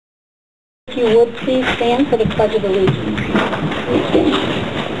If you would please stand for the Pledge of Allegiance.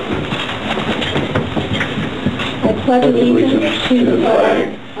 I pledge allegiance to the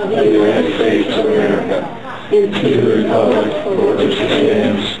flag of the United States of America and to the republic for which it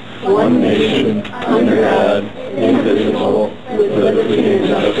stands, one nation, under God, indivisible, with liberty and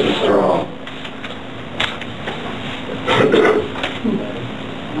justice for all.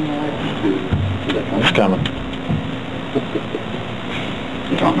 It's coming.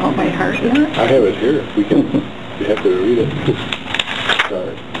 You don't know by heart yet? I have it here. We can. You have to read it.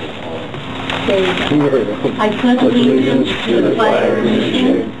 Sorry. There you go. I pledge allegiance to the flag of the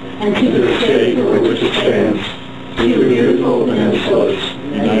nation and to the state for which it stands, two beautiful peninsulas,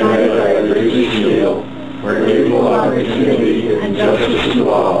 united by a great steel, where equal opportunity and justice to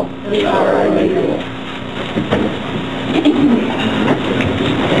all is our ideal.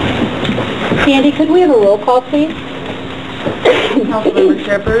 Sandy, could we have a roll call, please? Councilmember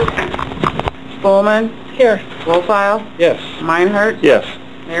Shippers, Spolman, Here. Wolfile, Yes. Meinhardt, Yes.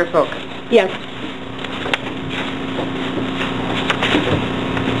 Mayor Folkes. Yes.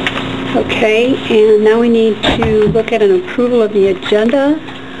 Okay, and now we need to look at an approval of the agenda.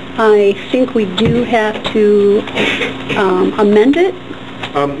 I think we do have to amend it.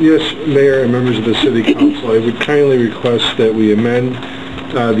 Yes, Mayor and members of the City Council, I would kindly request that we amend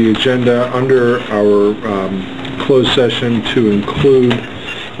the agenda under our closed session to include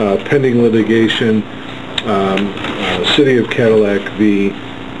pending litigation, City of Cadillac v.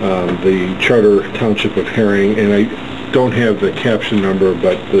 the Charter Township of Herring, and I don't have the caption number,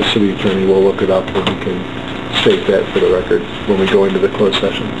 but the city attorney will look it up and we can state that for the record when we go into the closed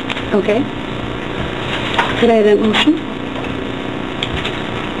session. Okay. Could I have that motion?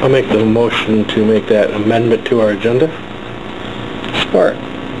 I'll make the motion to make that amendment to our agenda. Support.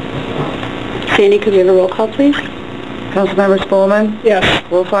 Sandy, could we have a roll call, please? Councilmember Spolman, Yes.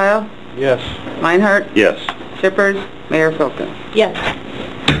 Wolfile, Yes. Meinhardt, Yes. Shippers, Mayor Folkes. Yes.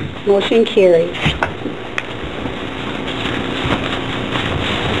 Motion carries.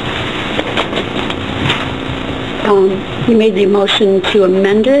 You made the motion to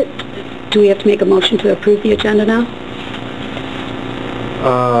amend it. Do we have to make a motion to approve the agenda now?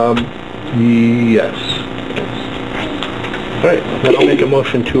 Yes. All right. Then I'll make a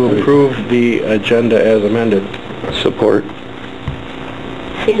motion to approve the agenda as amended. Support.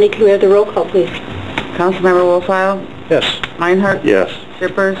 Sandy, could we have the roll call, please? Councilmember Wolfile, Yes. Meinhardt, Yes.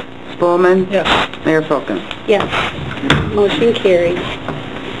 Shippers, Spolman, Yes. Mayor Folkes. Yes. Motion carries.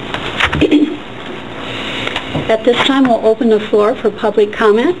 At this time, we'll open the floor for public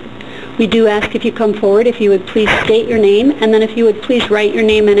comment. We do ask if you come forward, if you would please state your name, and then if you would please write your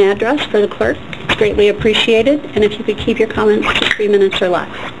name and address for the clerk. It's greatly appreciated, and if you could keep your comments to 3 minutes or less.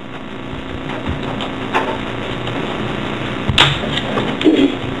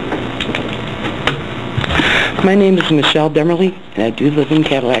 My name is Michelle Demerly, and I do live in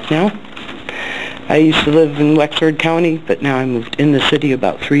Cadillac now. I used to live in Wexford County, but now I moved in the city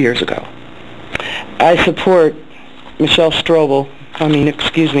about 3 years ago. I support Michelle Strobel. I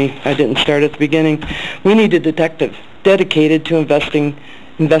didn't start at the beginning. We need a detective dedicated to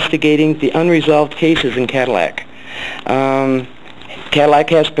investigating the unresolved cases in Cadillac. Cadillac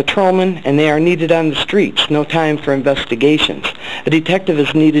has patrolmen, and they are needed on the streets, no time for investigations. A detective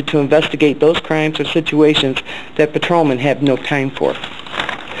is needed to investigate those crimes or situations that patrolmen have no time for.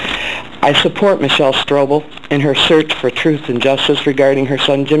 I support Michelle Strobel in her search for truth and justice regarding her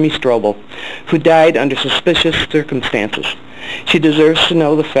son Jimmy Strobel, who died under suspicious circumstances. She deserves to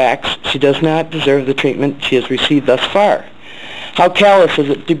know the facts. She does not deserve the treatment she has received thus far. How callous is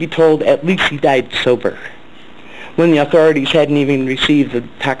it to be told at least he died sober, when the authorities hadn't even received the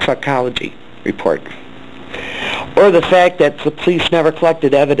toxicology report? Or the fact that the police never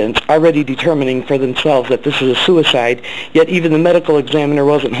collected evidence, already determining for themselves that this is a suicide, yet even the medical examiner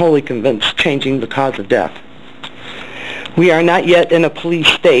wasn't wholly convinced, changing the cause of death. We are not yet in a police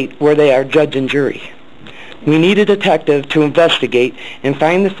state where they are judge and jury. We need a detective to investigate and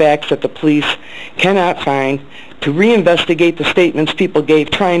find the facts that the police cannot find, to reinvestigate the statements people gave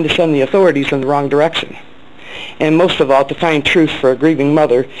trying to send the authorities in the wrong direction. And most of all, to find truth for a grieving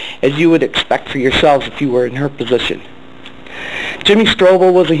mother, as you would expect for yourselves if you were in her position. Jimmy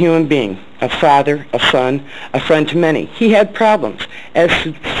Strobel was a human being, a father, a son, a friend to many. He had problems, as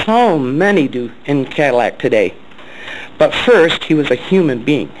so many do in Cadillac today. But first, he was a human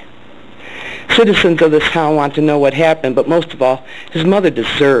being. Citizens of this town want to know what happened, but most of all, his mother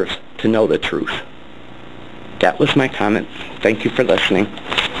deserves to know the truth. That was my comment. Thank you for listening.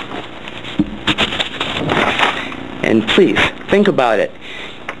 And please, think about it.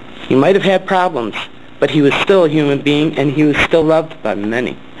 He might have had problems, but he was still a human being, and he was still loved by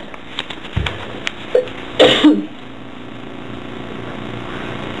many.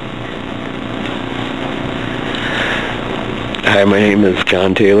 Hi, my name is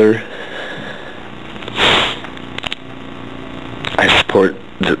John Taylor. I support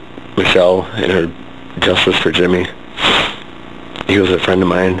Michelle in her justice for Jimmy. He was a friend of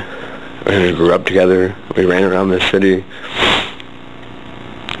mine, and we grew up together. We ran around the city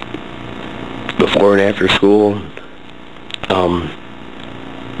before and after school.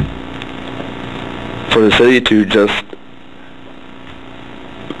 For the city to just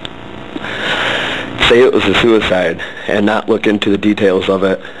say it was a suicide and not look into the details of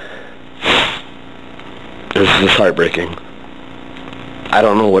it is just heartbreaking. I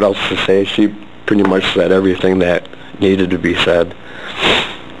don't know what else to say. She pretty much said everything that needed to be said.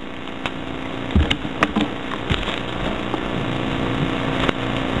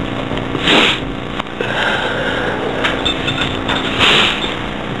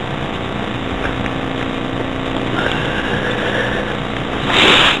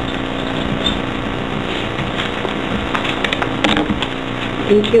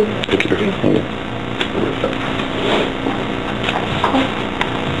 Thank you. Thank you.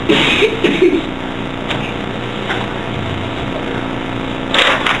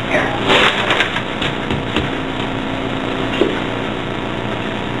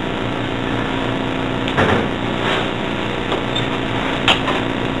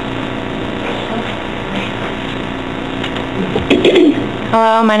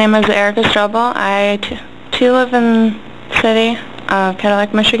 Hello, my name is Erica Strobel. I too live in the city of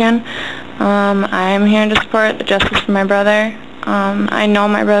Cadillac, Michigan. I'm here to support the justice for my brother. I know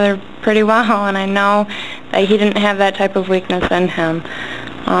my brother pretty well, and I know that he didn't have that type of weakness in him.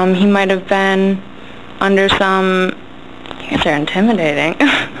 He might have been under some, I guess they're intimidating.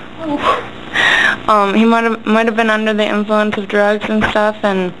 He might have been under the influence of drugs and stuff,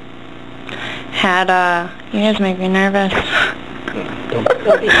 and had you guys make me nervous.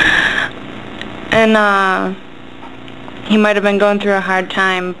 And he might have been going through a hard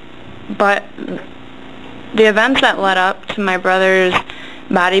time, but the events that led up to my brother's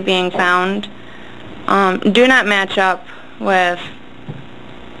body being found do not match up with,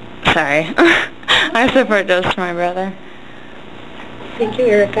 sorry, I support justice for my brother. Thank you,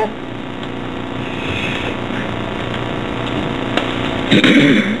 Erica.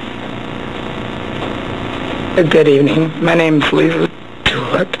 Good evening. My name is Lisa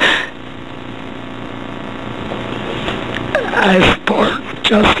Tulip. I support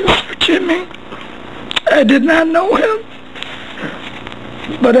justice for Jimmy. I did not know him,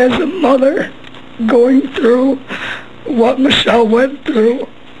 but as a mother going through what Michelle went through,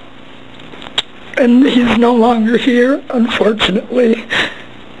 and he's no longer here, unfortunately,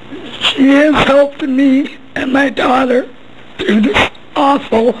 she has helped me and my daughter through this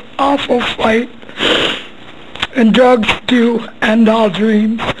awful, awful fight. And drugs do end all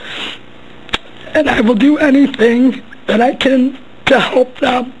dreams. And I will do anything that I can to help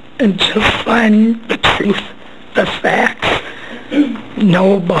them in just finding the truth, the facts.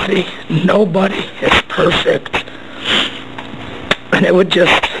 Nobody is perfect. And it would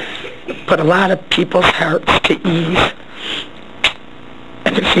just put a lot of people's hearts to ease.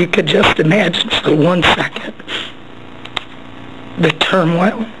 And if you could just imagine for 1 second the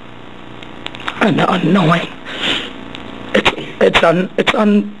turmoil and the unknowing.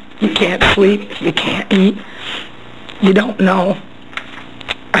 You can't sleep, you can't eat, you don't know.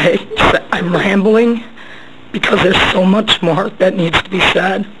 I'm rambling because there's so much more that needs to be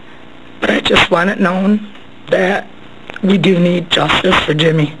said, but I just want it known that we do need justice for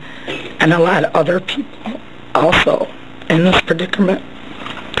Jimmy and a lot of other people also in this predicament.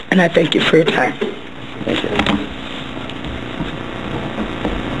 And I thank you for your time. Thank you.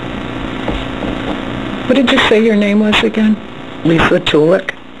 What did you say your name was again? Lisa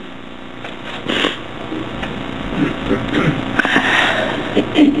Tulick.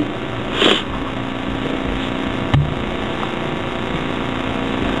 Thank you.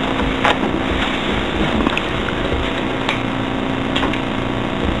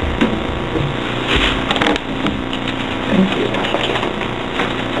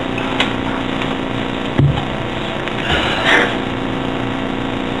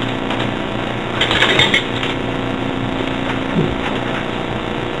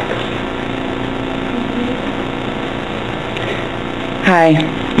 Hi,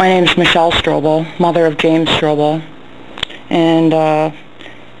 my name is Michelle Strobel, mother of James Strobel, and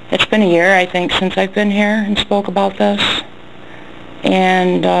it's been a year, I think, since I've been here and spoke about this,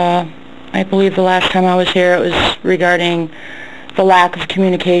 and I believe the last time I was here it was regarding the lack of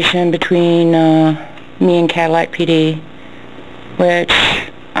communication between me and Cadillac PD, which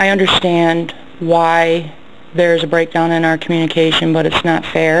I understand why there's a breakdown in our communication, but it's not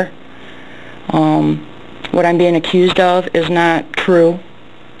fair. What I'm being accused of is not true.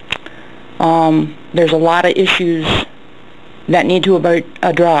 There's a lot of issues that need to be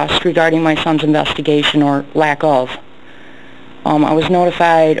addressed regarding my son's investigation or lack of. I was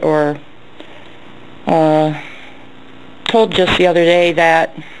notified or told just the other day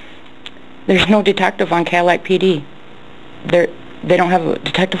that there's no detective on Cadillac PD. They don't have a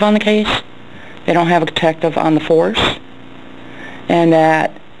detective on the case. They don't have a detective on the force. And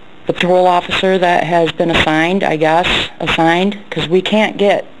that the patrol officer that has been assigned, because we can't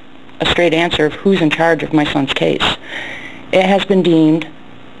get a straight answer of who's in charge of my son's case. It has been deemed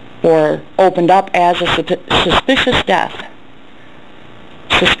or opened up as a suspicious death.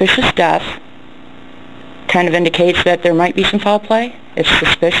 Suspicious death kind of indicates that there might be some foul play. It's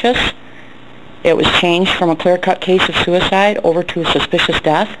suspicious. It was changed from a clear-cut case of suicide over to a suspicious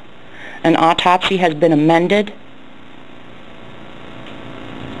death. An autopsy has been amended,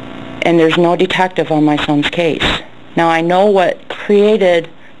 and there's no detective on my son's case. Now, I know what created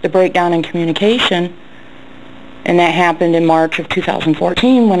the breakdown in communication, and that happened in March of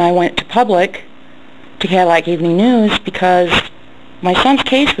 2014 when I went to public, to Cadillac Evening News, because my son's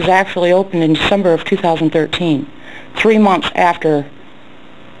case was actually opened in December of 2013, 3 months after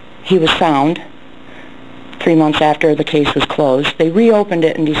he was found, 3 months after the case was closed. They reopened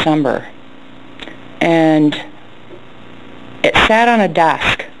it in December, and it sat on a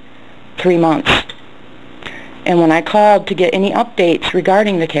desk 3 months. And when I called to get any updates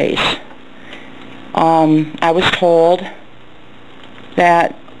regarding the case, I was told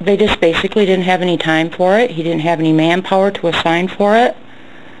that they just basically didn't have any time for it. He didn't have any manpower to assign for it,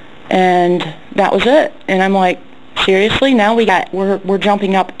 and that was it. And I'm like, seriously? Now we're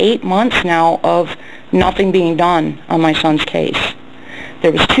jumping up 8 months now of nothing being done on my son's case.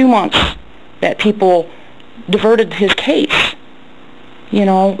 There was 2 months that people diverted his case,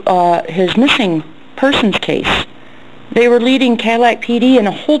 his missing persons case. They were leading Cadillac PD in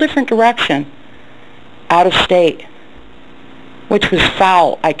a whole different direction, out of state, which was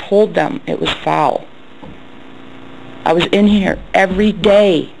foul. I told them it was foul. I was in here every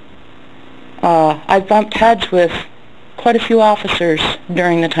day. I bumped heads with quite a few officers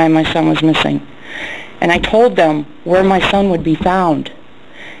during the time my son was missing. And I told them where my son would be found.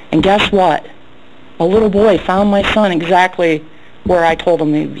 And guess what? A little boy found my son exactly where I told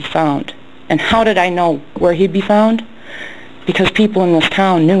him he'd be found. And how did I know where he'd be found? Because people in this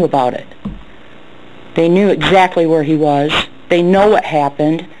town knew about it. They knew exactly where he was. They know what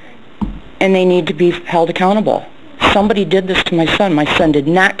happened, and they need to be held accountable. Somebody did this to my son. My son did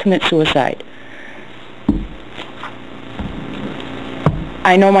not commit suicide.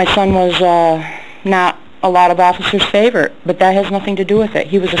 I know my son was not a lot of officers' favorite, but that has nothing to do with it.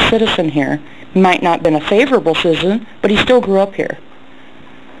 He was a citizen here. He might not have been a favorable citizen, but he still grew up here.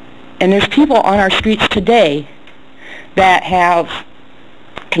 And there's people on our streets today that have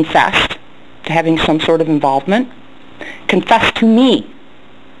confessed to having some sort of involvement, confessed to me,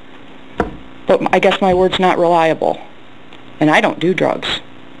 but I guess my word's not reliable. And I don't do drugs.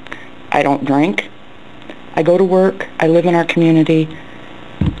 I don't drink. I go to work. I live in our community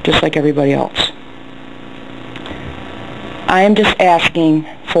just like everybody else. I am just asking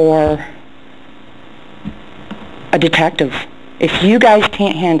for a detective. If you guys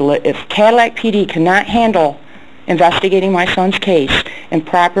can't handle it, if Cadillac PD cannot handle investigating my son's case and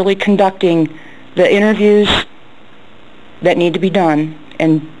properly conducting the interviews that need to be done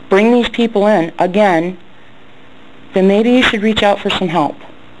and bring these people in again, then maybe you should reach out for some help.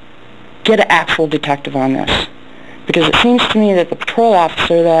 Get an actual detective on this. Because it seems to me that the patrol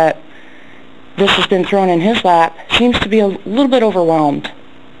officer that this has been thrown in his lap seems to be a little bit overwhelmed,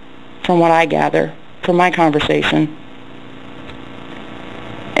 from what I gather from my conversation.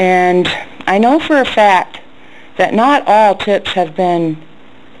 And I know for a fact that not all tips have been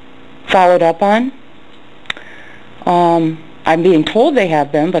followed up on. I'm being told they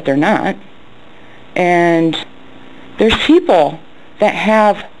have been, but they're not. And there's people that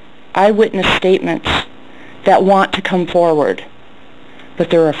have eyewitness statements that want to come forward, but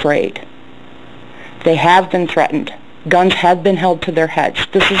they're afraid. They have been threatened. Guns have been held to their heads.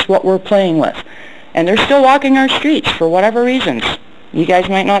 This is what we're playing with. And they're still walking our streets for whatever reasons. You guys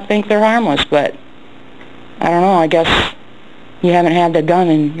might not think they're harmless, but I don't know, I guess you haven't had the gun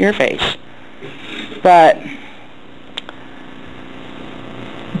in your face. But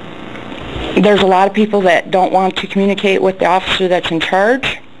there's a lot of people that don't want to communicate with the officer that's in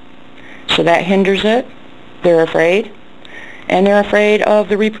charge, so that hinders it. They're afraid. And they're afraid of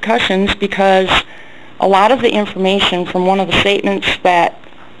the repercussions because a lot of the information from one of the statements that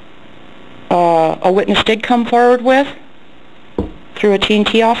a witness did come forward with, through a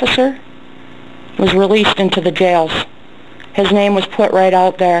T&T officer, was released into the jails. His name was put right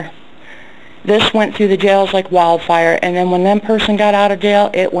out there. This went through the jails like wildfire, and then when that person got out of jail,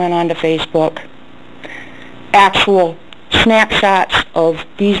 it went onto Facebook. Actual snapshots of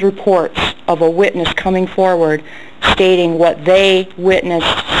these reports of a witness coming forward stating what they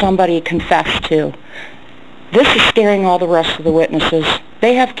witnessed somebody confessed to. This is scaring all the rest of the witnesses.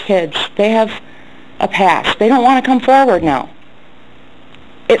 They have kids. They have a past. They don't want to come forward now.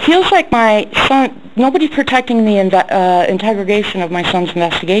 It feels like my son, nobody's protecting the integration of my son's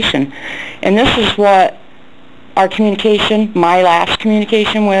investigation. And this is what our communication, my last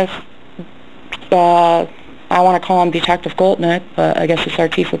communication with, I want to call him Detective Goltnick, but I guess it's our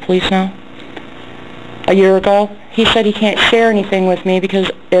chief of police now, a year ago. He said he can't share anything with me because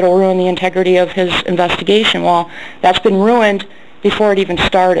it'll ruin the integrity of his investigation. Well, that's been ruined before it even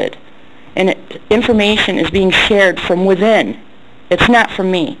started. And information is being shared from within. It's not from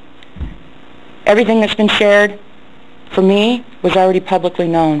me. Everything that's been shared for me was already publicly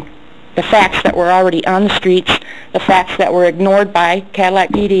known. The facts that were already on the streets, the facts that were ignored by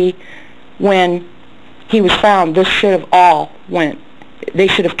Cadillac PD when he was found, this should have all went. They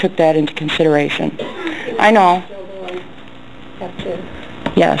should have took that into consideration. I know.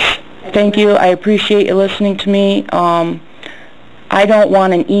 Yes. Thank you. I appreciate you listening to me. I don't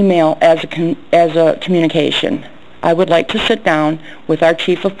want an email as a communication. I would like to sit down with our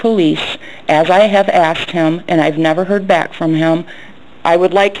chief of police, as I have asked him, and I've never heard back from him. I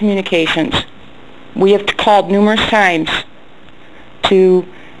would like communications. We have called numerous times to,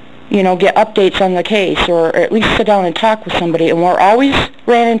 get updates on the case, or at least sit down and talk with somebody, and we're always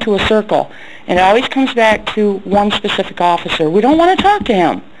ran into a circle. And it always comes back to one specific officer. We don't want to talk to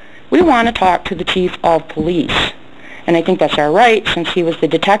him. We want to talk to the chief of police. And I think that's our right, since he was the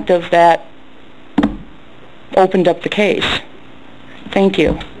detective that opened up the case. Thank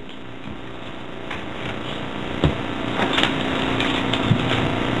you.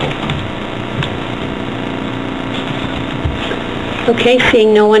 Okay,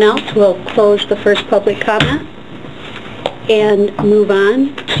 seeing no one else, we'll close the first public comment and move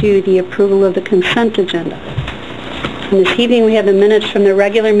on to the approval of the consent agenda. And this evening we have the minutes from the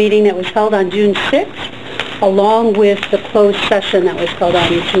regular meeting that was held on June 6th, along with the closed session that was held on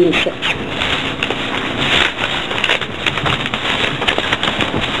June 6th.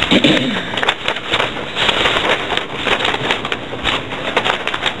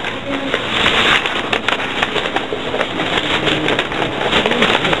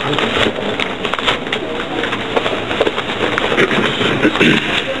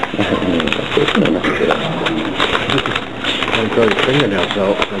 Throw your fingernails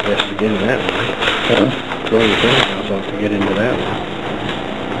out, I guess, to get into that one. Throw your fingernails out to get into that one.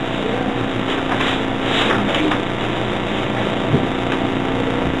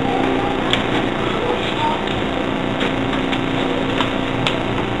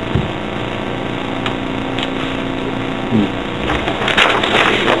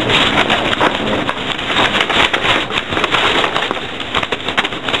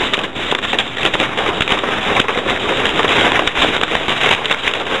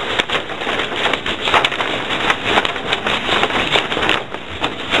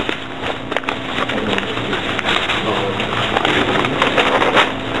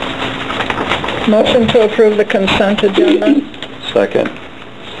 Motion to approve the consent agenda. Second.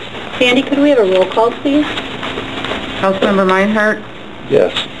 Sandy, could we have a roll call, please? Councilmember Meinhardt?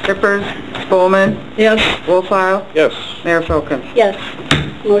 Yes. Shippers? Spolman? Yes. Wolfile? Yes. Mayor Filkins? Yes.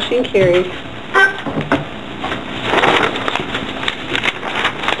 Motion carries.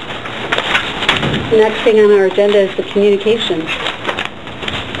 Next thing on our agenda is the communications.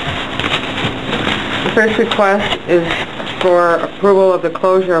 The first request is for approval of the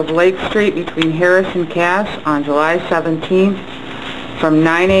closure of Lake Street between Harris and Cass on July 17th from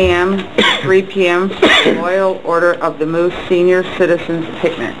 9 a.m. to 3 p.m. for the loyal order of the Moose Senior Citizens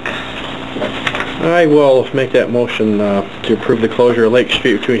Picnic. I will make that motion to approve the closure of Lake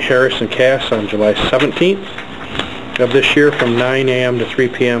Street between Harris and Cass on July 17th of this year from 9 a.m. to 3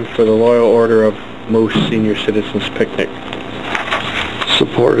 p.m. for the loyal order of Moose Senior Citizens Picnic.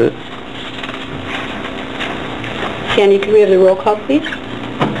 Support it. Sandy, could we have the roll call, please?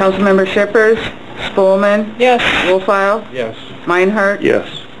 Councilmember Shippers? Spolman? Yes. Wolfile? Yes. Meinhardt?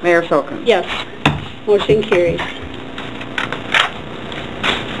 Yes. Mayor Filkins? Yes. Motion carries.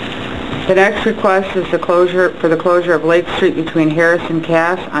 The next request is the closure of Lake Street between Harris and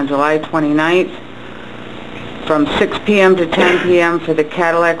Cass on July 29th from 6 p.m. to 10 p.m. for the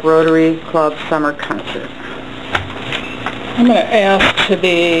Cadillac Rotary Club Summer Concert. I'm going to ask to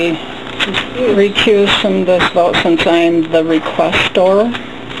be recuse from this vote since I'm the requestor.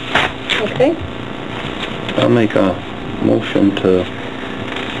 Okay. I'll make a motion to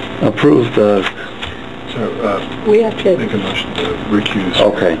approve the... We have to... Make a motion to recuse.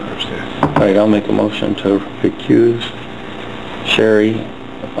 Okay. All right, I'll make a motion to recuse Sherry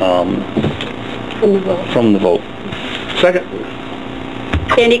From the vote. from the vote. Second.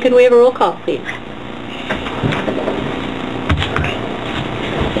 Sandy, could we have a roll call, please?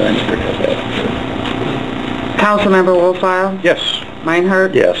 Councilmember Wolfile? Yes.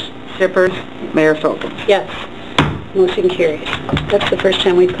 Meinhardt? Yes. Shippers? Mayor Folkins? Yes. Motion carries. That's the first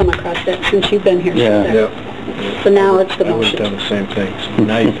time we've come across that since you've been here. Yeah. Yep. So now it's the I would have motion. done the same thing, so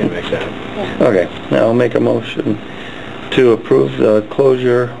now you can make that. Okay, now I'll make a motion to approve the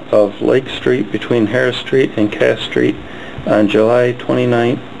closure of Lake Street between Harris Street and Cass Street on July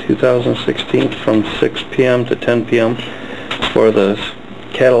 29, 2016 from 6 p.m. to 10 p.m. for the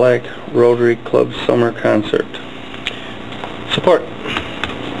Cadillac Rotary Club Summer Concert. Support.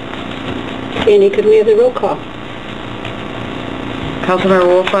 Sandy, could we have the roll call?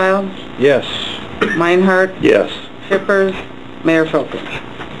 Councilmember Wolfile? Yes. Meinhardt? Yes. Shippers? Mayor Folkins?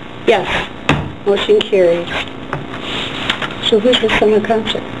 Yes. Motion carries. So who's the summer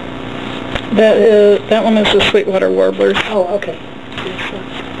concert? That one is the Sweetwater Warblers. Oh, okay.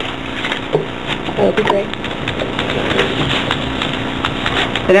 That'll be great.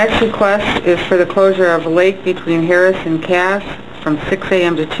 The next request is for the closure of a lake between Harris and Cass from 6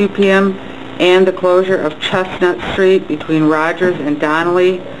 a.m. to 2 p.m. and the closure of Chestnut Street between Rogers and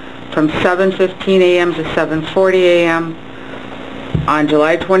Donnelly from 7:15 a.m. to 7:40 a.m. on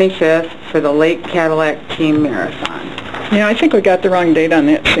July 25th for the Lake Cadillac Team Marathon. Yeah, I think we got the wrong date on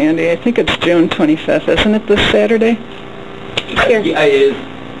that, Sandy. I think it's June 25th, isn't it, this Saturday? Here. Yeah,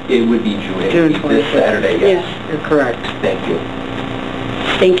 it would be June 25th. this Saturday, yes. Yeah. You're correct. Thank you.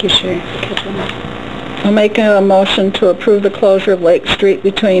 Thank you, Sherry. for catching that. I'll make a motion to approve the closure of Lake Street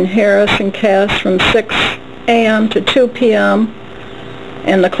between Harris and Cass from 6 a.m. to 2 p.m.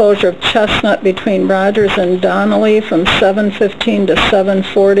 and the closure of Chestnut between Rogers and Donnelly from 7:15 to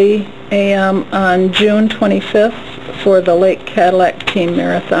 7:40 a.m. on June 25th for the Lake Cadillac Team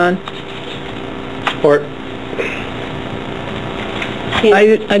Marathon. Support.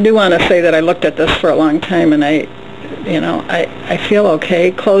 I do want to say that I looked at this for a long time, and I feel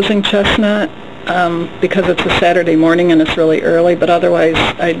okay closing Chestnut because it's a Saturday morning and it's really early, but otherwise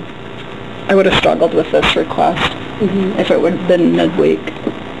I would have struggled with this request if it would have been midweek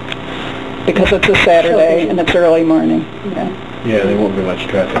because it's a Saturday and it's early morning. Yeah, there won't be much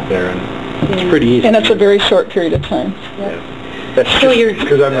traffic there, and it's pretty easy. And it's a very short period of time. That's So just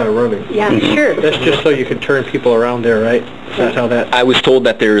because I'm not running. Yeah, sure. That's just so you can turn people around there, right? Is that how that... I was told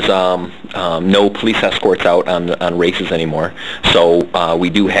that there's no police escorts out on races anymore. So we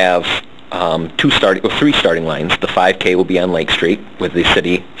do have three starting lines. The 5K will be on Lake Street with the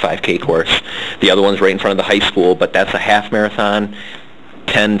city 5K course. The other one's right in front of the high school, but that's a half marathon,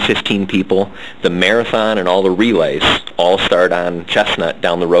 10, 15 people. The marathon and all the relays all start on Chestnut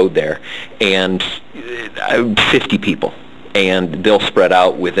down the road there, and 50 people. And they'll spread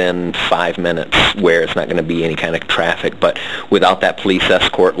out within 5 minutes where it's not going to be any kind of traffic. But without that police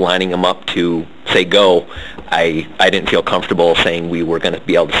escort lining them up to say go, I didn't feel comfortable saying we were going to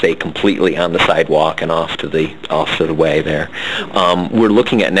be able to stay completely on the sidewalk and off to the way there. We're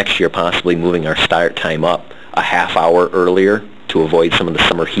looking at next year possibly moving our start time up a half hour earlier to avoid some of the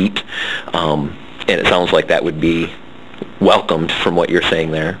summer heat. And it sounds like that would be welcomed from what you're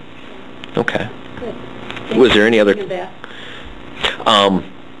saying there. Okay. Good. Was there any other...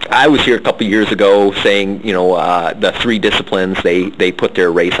 I was here a couple years ago saying, the three disciplines, they put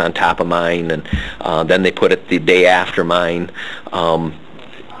their race on top of mine, and then they put it the day after mine.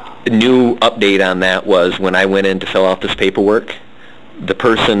 New update on that was when I went in to fill out this paperwork, the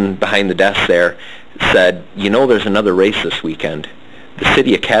person behind the desk there said, there's another race this weekend. The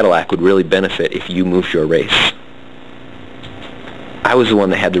city of Cadillac would really benefit if you moved your race. I was the one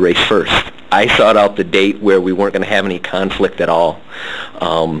that had the race first. I sought out the date where we weren't going to have any conflict at all.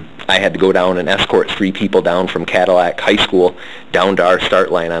 I had to go down and escort 3 people down from Cadillac High School down to our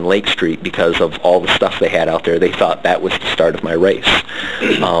start line on Lake Street because of all the stuff they had out there. They thought that was the start of my race.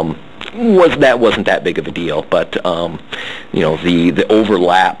 That wasn't that big of a deal, but the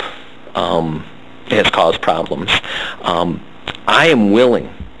overlap has caused problems. I am willing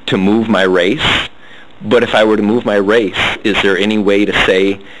to move my race, but if I were to move my race, is there any way to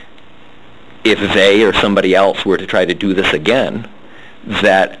say if they or somebody else were to try to do this again,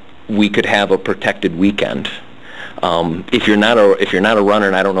 that we could have a protected weekend? If you're not a runner,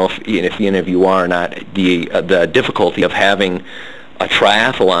 and I don't know if any of you are or not, the difficulty of having a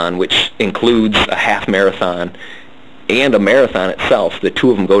triathlon, which includes a half marathon and a marathon itself. The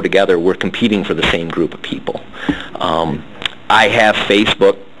two of them go together. We're competing for the same group of people. I have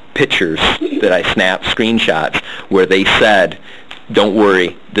Facebook pictures that I snapped, screenshots, where they said, don't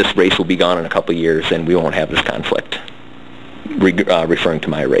worry, this race will be gone in a couple of years and we won't have this conflict, referring to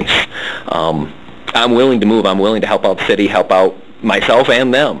my race. I'm willing to move. I'm willing to help out the city, help out myself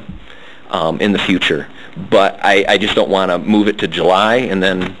and them in the future. But I just don't want to move it to July and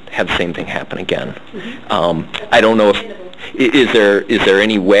then have the same thing happen again. I don't know if, is there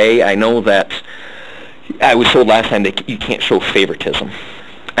any way, I know that I was told last time that you can't show favoritism.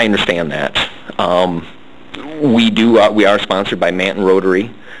 I understand that. We are sponsored by Manton Rotary.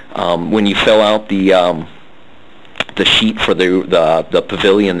 When you fill out the sheet for the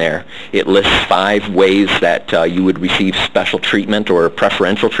pavilion there, it lists 5 ways that you would receive special treatment or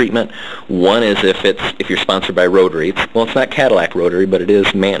preferential treatment. One is if you're sponsored by Rotary. It's not Cadillac Rotary, but it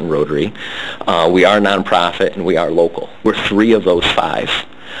is Manton Rotary. We are nonprofit and we are local. We're 3 of those 5.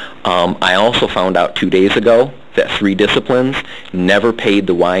 I also found out 2 days ago that 3 disciplines never paid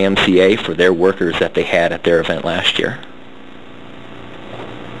the YMCA for their workers that they had at their event last year.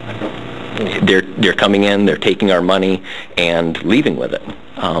 They're coming in, they're taking our money and leaving with it,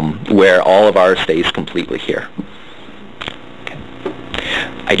 where all of ours stays completely here. Okay.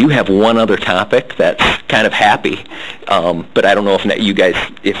 I do have one other topic that's kind of happy, but I don't know if you guys,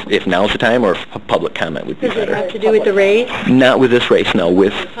 if now's the time or if public comment would be better. Does it have to do with the race? Not with this race, no.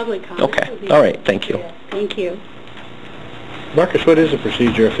 With public comment. Okay. All right. Thank you. Thank you. Marcus, what is the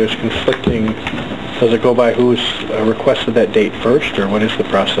procedure if there's conflicting? Does it go by who's requested that date first, or what is the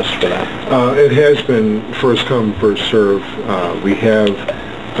process for that? It has been first come, first serve. We have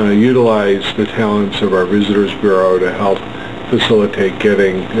utilized the talents of our Visitors Bureau to help facilitate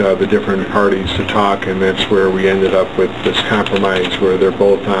getting the different parties to talk, and that's where we ended up with this compromise where they're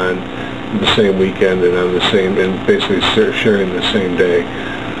both on the same weekend and on the same, and basically sharing the same day.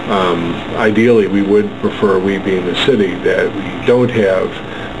 Ideally, we would prefer, we being the city, that we don't have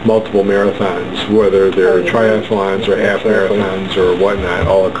multiple marathons, whether they're triathlons or half marathons or whatnot,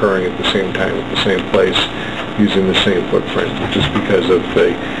 all occurring at the same time at the same place using the same footprint, just because of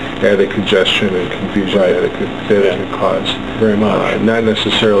the added congestion and confusion that it could cause. Very much. Not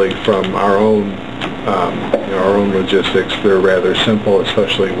necessarily from our own logistics. They're rather simple,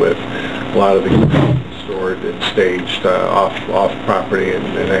 especially with a lot of the stored and staged off property, and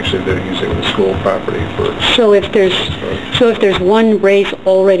actually they're using the school property for. So if there's one race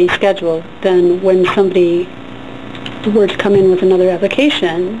already scheduled, then when somebody were to come in with another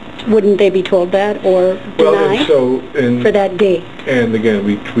application, wouldn't they be told that or denied for that date? And again,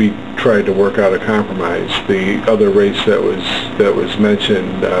 we tried to work out a compromise. The other race that was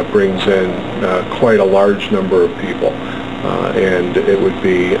mentioned brings in quite a large number of people, and it would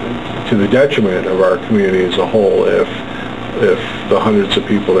be to the detriment of our community as a whole if the hundreds of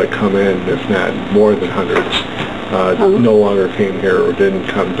people that come in, if not more than hundreds, no longer came here or didn't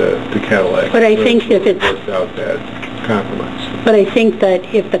come to Cadillac. But I think if it's worked out that compromise. But I think that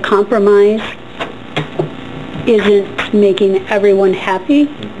if the compromise isn't making everyone happy,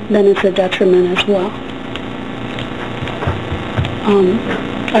 then it's a detriment as well.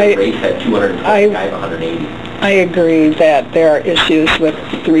 The race had 245, 180. I agree that there are issues with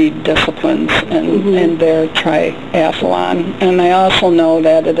 3 disciplines in their triathlon, and I also know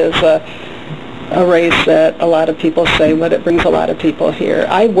that it is a race that a lot of people say, but it brings a lot of people here.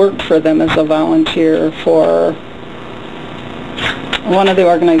 I worked for them as a volunteer for one of the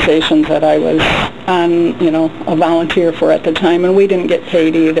organizations that I was on, a volunteer for at the time, and we didn't get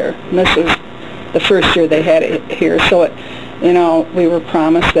paid either. And this is the first year they had it here, so we were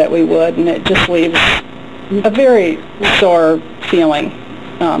promised that we would, and it just leaves a very sore feeling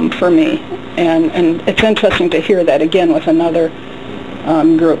for me. And it's interesting to hear that again with another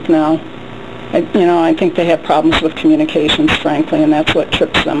group now. I think they have problems with communications, frankly, and that's what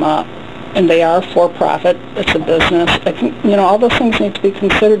trips them up. And they are for-profit. It's a business. I think, all those things need to be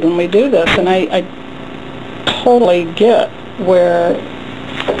considered when we do this. And I totally get where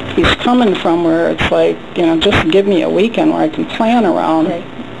he's coming from, where it's like, just give me a weekend where I can plan around. Right.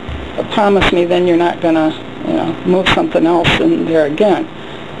 But promise me then you're not going to, move something else in there again.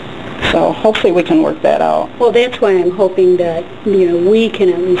 So hopefully we can work that out. Well, that's why I'm hoping that, we can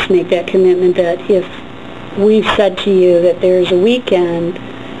at least make that commitment that if we've said to you that there's a weekend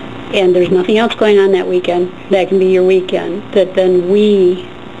and there's nothing else going on that weekend, that can be your weekend, that then we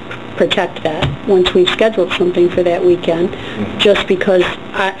protect that once we've scheduled something for that weekend, just because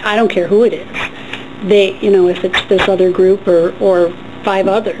I don't care who it is. They, if it's this other group or 5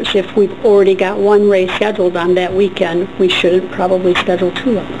 others. If we've already got one race scheduled on that weekend, we shouldn't probably schedule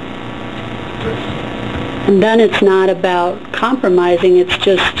 2 of them. And then it's not about compromising,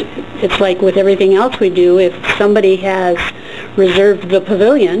 it's like with everything else we do, if somebody has reserved the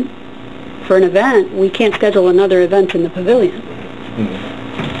pavilion for an event, we can't schedule another event in the pavilion.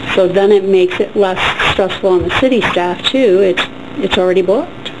 So then it makes it less stressful on the city staff too. It's already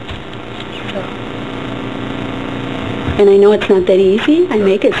booked. And I know it's not that easy. I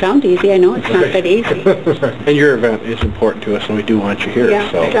make it sound easy. I know it's not that easy. And your event is important to us, and we do want you here. Yeah,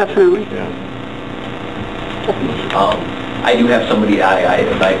 so. definitely. Yeah. I do have somebody,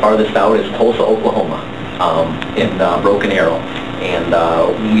 my farthest out is Tulsa, Oklahoma, in Broken Arrow. And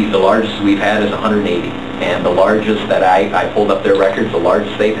the largest we've had is 180. And the largest that I pulled up their records, the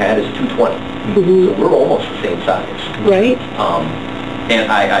largest they've had is 220. So we're almost the same size. Right.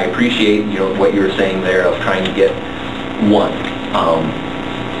 And I appreciate, what you were saying there of trying to get one.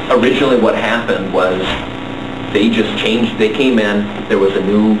 Originally what happened was they just changed, they came in, there was a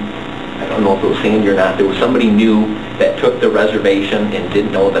new, I don't know if it was Sandy or not, there was somebody new that took the reservation and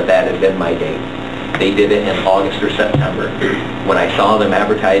didn't know that that had been my date. They did it in August or September. When I saw them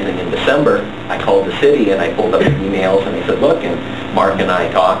advertising in December, I called the city and I pulled up the emails and I said, look, and Mark and I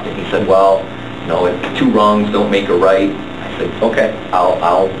talked and he said, well, if 2 wrongs don't make a right. I said, okay,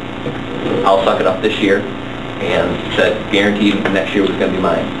 I'll suck it up this year. And said, guaranteed next year was going to be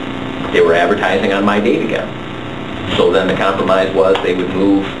mine. They were advertising on my date again. So then the compromise was they would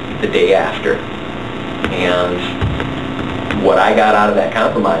move the day after. And what I got out of that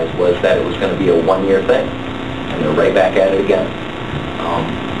compromise was that it was going to be a 1-year thing. And they're right back at it again.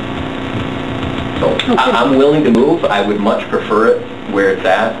 I'm willing to move. I would much prefer it where it's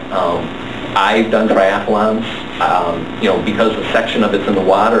at. I've done triathlons. Because a section of it's in the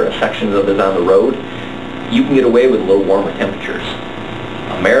water, a section of it's on the road, you can get away with a little warmer temperatures.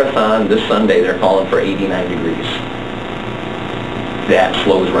 A marathon this Sunday, they're calling for 89 degrees. That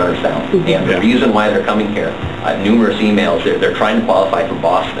slows runners down. And the reason why they're coming here, numerous emails, they're trying to qualify for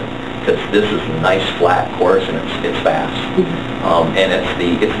Boston because this is a nice flat course and it's fast. And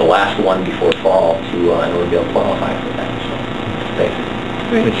it's the last one before fall to in order to be able to qualify for that. So, thank you.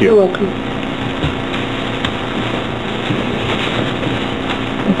 Thank you. You're welcome.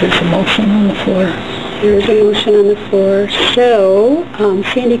 There's a motion on the floor. There is a motion on the floor. So,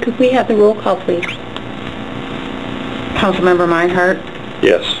 Sandy, could we have the roll call, please? Councilmember Meinhardt?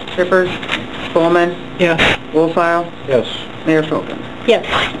 Yes. Shippers? Spolman? Yes. Wolfile? Yes. Mayor Folkins? Yes.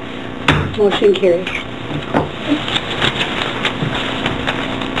 Motion carries.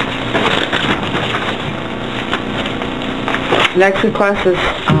 Next request is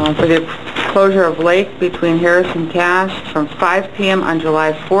for the closure of lake between Harris and Cass from 5 p.m. on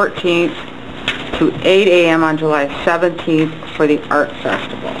July 14th to 8 a.m. on July 17th for the Art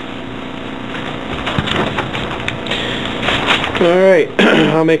Festival. All right.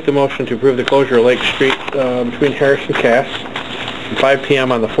 I'll make the motion to approve the closure of Lake Street between Harris and Cass from 5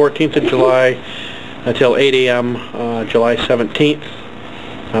 p.m. on the 14th of July until 8 a.m. July 17th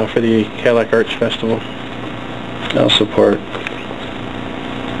for the Cadillac Arts Festival. I'll support.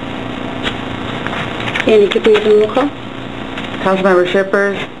 Sandy, could we have the roll call? Councilmember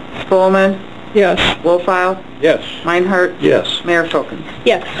Shippers? Spolman? Yes. Wolfile? Yes. Meinhardt? Yes. Mayor Folkins?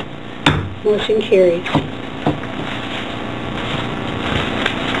 Yes. Motion carries.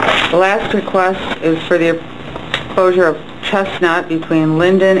 The last request is for the closure of Chestnut between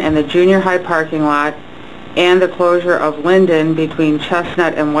Linden and the junior high parking lot and the closure of Linden between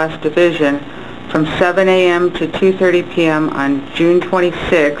Chestnut and West Division from 7 a.m. to 2:30 p.m. on June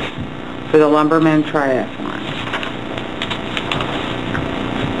 26th for the Lumberman Triathlon.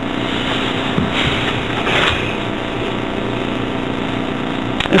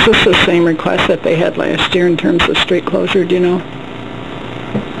 Is this the same request that they had last year in terms of street closure, do you know?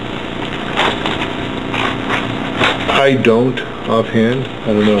 I don't offhand.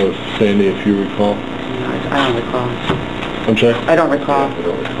 I don't know if Sandy, if you recall. I don't recall. I'm sorry? I don't recall. I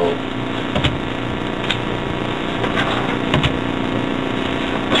don't recall.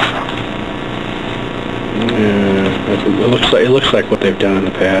 Yeah, it looks like what they've done in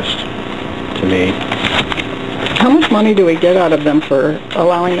the past to me. How much money do we get out of them for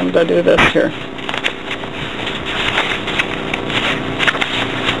allowing them to do this here?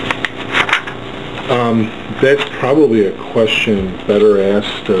 That's probably a question better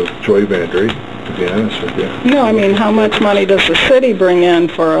asked of Joy Vandry, to be honest with you. No, I mean, how much money does the city bring in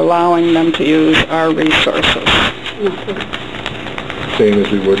for allowing them to use our resources? Same as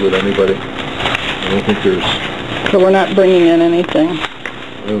we would with anybody. I don't think there's... So we're not bringing in anything?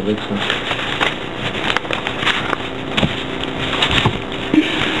 I don't think so.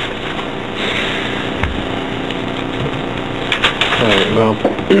 Well,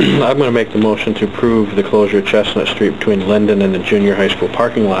 I'm going to make the motion to approve the closure of Chestnut Street between Linden and the junior high school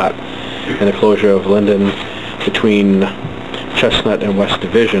parking lot, and the closure of Linden between Chestnut and West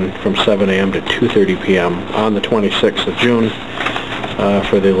Division from 7 a.m. to 2:30 p.m. on the 26th of June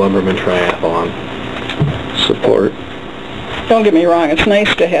for the Lumberman Triathlon. Support. Don't get me wrong, it's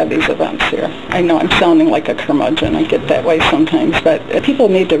nice to have these events here. I know I'm sounding like a curmudgeon, I get that way sometimes, but people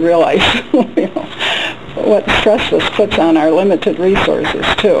need to realize, you know, what stress this puts on our limited resources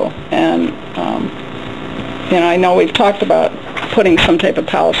too. And, you know, I know we've talked about putting some type of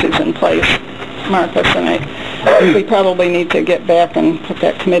policies in place, Marcus, and I think we probably need to get back and put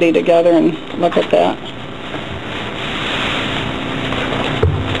that committee together and look at that.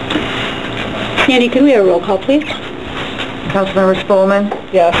 Sandy, could we have a roll call, please? Councilmember Spolman,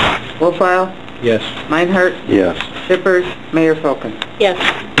 Yes. Wolfile, Yes. Meinhardt, Yes. Shippers, Mayor Folkin. Yes.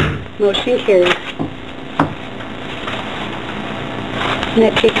 Motion carries. And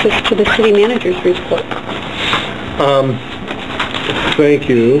that takes us to the city manager's report. Thank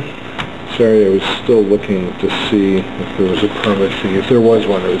you. Sorry, I was still looking to see if there was a permit fee. If there was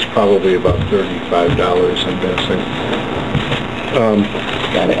one, it was probably about $35, I'm guessing.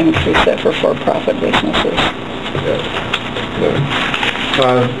 Got to increase that for for-profit businesses.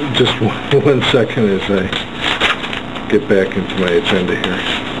 Just one second as I get back into my agenda here.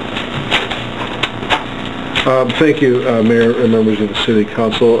 Thank you, Mayor and members of the City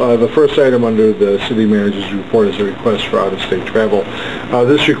Council. The first item under the City Manager's report is a request for out-of-state travel.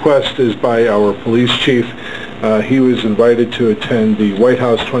 This request is by our police chief. He was invited to attend the White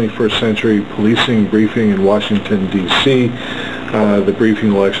House 21st Century Policing Briefing in Washington, D.C. The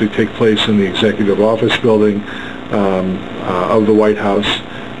briefing will actually take place in the Executive Office Building of the White House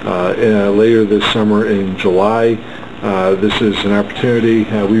later this summer in July. This is an opportunity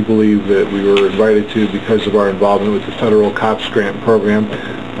we believe that we were invited to because of our involvement with the Federal COPS Grant Program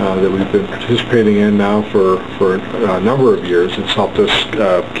that we've been participating in now for a number of years. It's helped us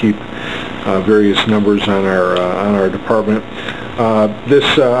keep various numbers on our department. This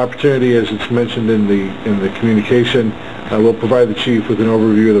opportunity, as it's mentioned in the communication, will provide the chief with an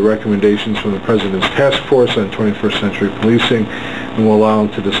overview of the recommendations from the President's Task Force on 21st Century Policing, and will allow him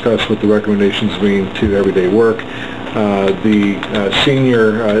to discuss what the recommendations mean to everyday work. The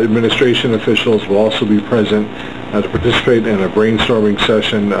senior administration officials will also be present to participate in a brainstorming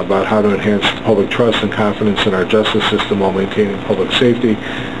session about how to enhance public trust and confidence in our justice system while maintaining public safety.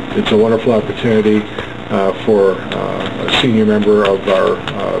 It's a wonderful opportunity for a senior member of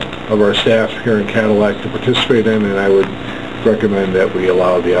our staff here in Cadillac to participate in, and I would recommend that we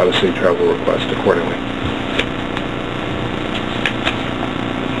allow the out-of-state travel request accordingly.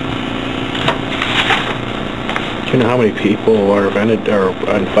 Do you know how many people are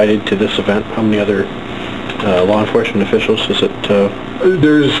invited to this event? How many other law enforcement officials is it?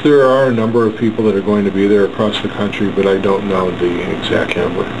 There are a number of people that are going to be there across the country, but I don't know the exact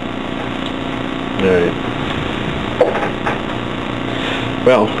number. All right.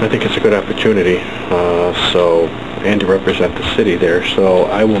 Well, I think it's a good opportunity, and to represent the city there. So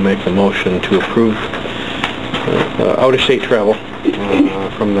I will make the motion to approve out-of-state travel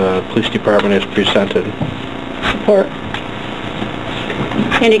from the police department as presented. Support.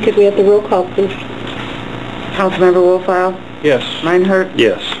 Sandy, could we have the roll call, please? Councilmember Wolfile, Yes. Meinhardt,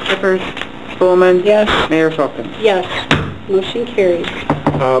 Yes. Shippers, Spolman, Yes. Mayor Folkin. Yes. Motion carries.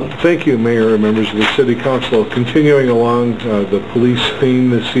 Thank you, Mayor and members of the City Council. Continuing along the police theme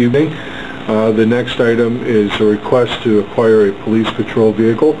this evening, the next item is a request to acquire a police patrol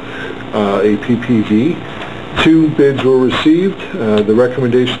vehicle, a PPV. 2 bids were received. The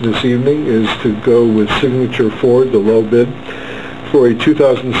recommendation this evening is to go with Signature Ford, the low bid, for a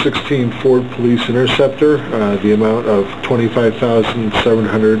 2016 Ford Police Interceptor. The amount of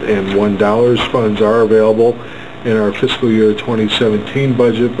 $25,701. Funds are available in our fiscal year 2017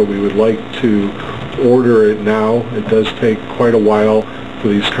 budget, but we would like to order it now. It does take quite a while for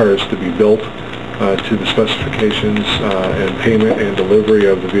these cars to be built to the specifications, and payment and delivery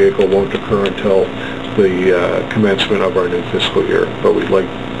of the vehicle won't occur until the commencement of our new fiscal year, but we'd like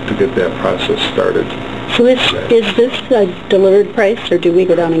to get that process started. So is this a delivered price, or do we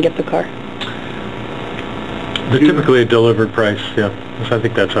go down and get the car? They're typically a delivered price, yeah. I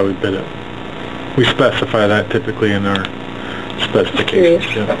think that's how we bid it. We specify that typically in our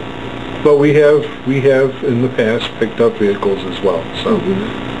specifications, yeah. But we have in the past picked up vehicles as well, so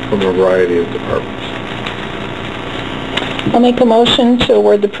from a variety of departments. I'll make a motion to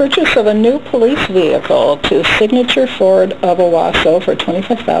award the purchase of a new police vehicle to Signature Ford of Owasso for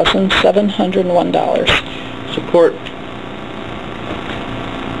 $25,701. Support.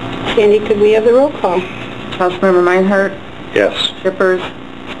 Sandy, could we have the roll call? Councilmember Meinhardt, Yes. Shippers,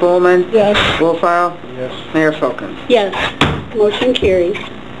 Spolman. Yes. Wolfile. Yes. Mayor Folkins. Yes. Motion carries.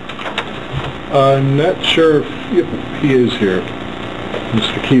 Not sure if he is here,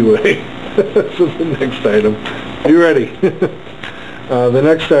 Mr. Keyway. So the next item. You ready? The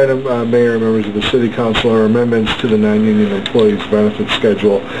next item, Mayor and members of the City Council, are amendments to the non-union employees benefit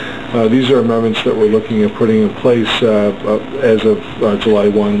schedule. These are amendments that we're looking at putting in place as of July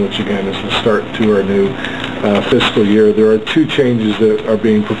 1, which again is the start to our new fiscal year. There are two changes that are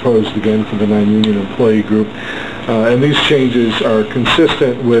being proposed again for the non-union employee group, and these changes are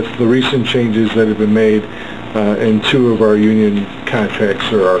consistent with the recent changes that have been made in two of our union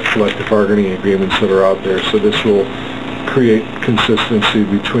contracts or our collective bargaining agreements that are out there. So this will create consistency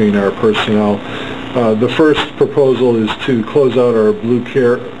between our personnel. The first proposal is to close out our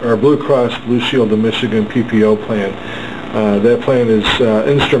Blue Cross Blue Shield of Michigan PPO plan. That plan is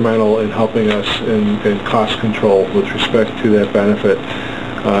instrumental in helping us in cost control with respect to that benefit.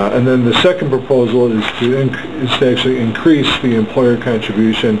 And then the second proposal is to actually increase the employer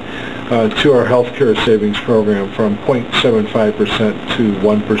contribution to our health care savings program from 0.75% to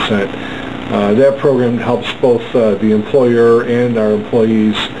 1%. That program helps both the employer and our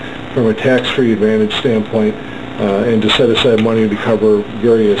employees from a tax-free advantage standpoint and to set aside money to cover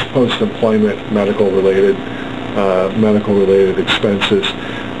various post-employment medical-related expenses.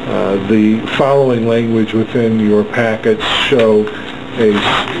 The following language within your packets show a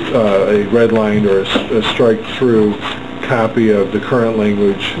redlined or a strike-through copy of the current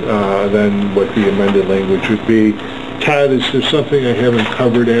language, then what the amended language would be. Todd, is there something I haven't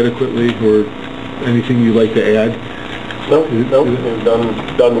covered adequately, or anything you'd like to add? Nope, you've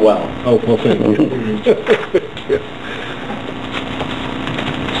done well. Oh, well, thank you. Yeah.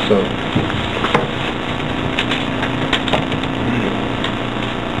 So.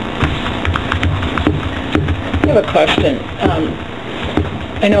 I have a question.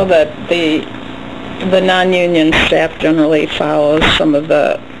 I know that the non-union staff generally follows some of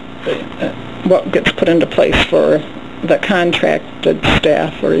the what gets put into place for the contracted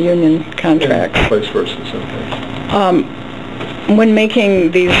staff or union contracts. Yeah, vice versa sometimes. When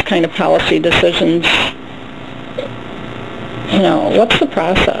making these kind of policy decisions, what's the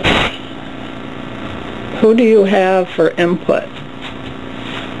process? Who do you have for input?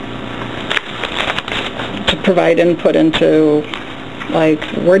 To provide input into,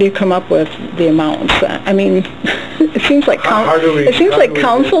 where do you come up with the amounts? I mean, it seems like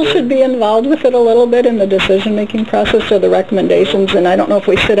council should be involved with it a little bit in the decision-making process or the recommendations, and I don't know if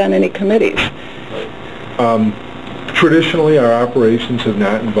we sit on any committees. Traditionally, our operations have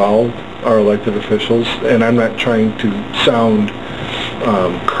not involved our elected officials, and I'm not trying to sound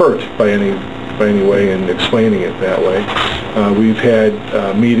curt by any way in explaining it that way. We've had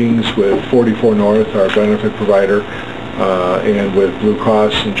meetings with 44 North, our benefit provider, and with Blue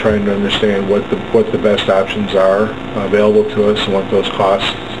Cross, and trying to understand what the best options are available to us and what those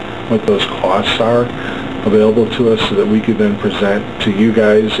costs are available to us, so that we could then present to you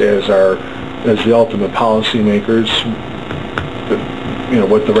guys as the ultimate policy makers,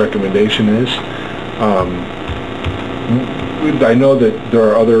 what the recommendation is. I know that there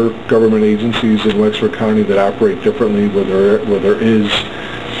are other government agencies in Wexford County that operate differently, where there is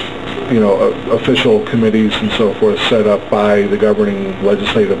official committees and so forth set up by the governing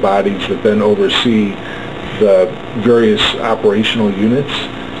legislative bodies that then oversee the various operational units.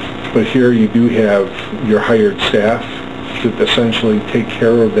 But here you do have your hired staff to essentially take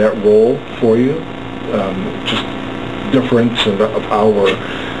care of that role for you. Just difference of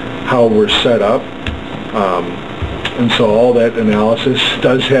how we're set up. And so all that analysis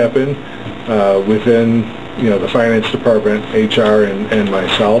does happen within the finance department, HR, and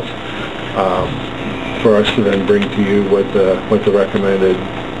myself, for us to then bring to you what the recommended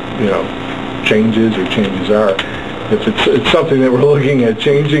changes are. If it's something that we're looking at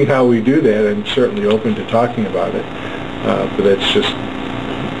changing how we do that, I'm certainly open to talking about it. But that's just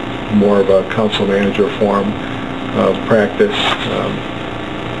more of a council manager form of practice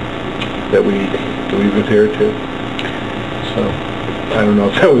that we've adhered to. So I don't know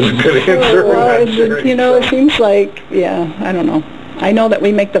if that was a good answer. Well, it seems like, I don't know. I know that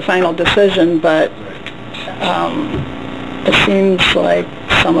we make the final decision, but it seems like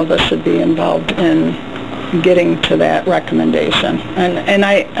some of us should be involved in getting to that recommendation. And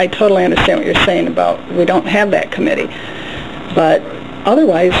I totally understand what you're saying about we don't have that committee. But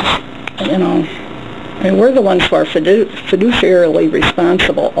otherwise, we're the ones who are fiduciarily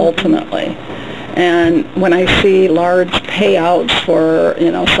responsible ultimately. And when I see large payouts for,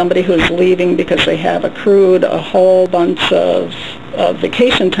 somebody who's leaving because they have accrued a whole bunch of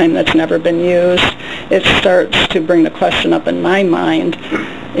vacation time that's never been used, it starts to bring the question up in my mind,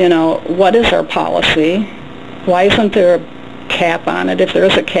 you know, what is our policy? Why isn't there a cap on it? If there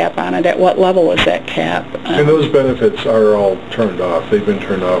is a cap on it, at what level is that cap? And those benefits are all turned off. They've been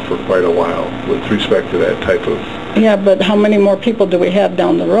turned off for quite a while with respect to that type of... Yeah, but how many more people do we have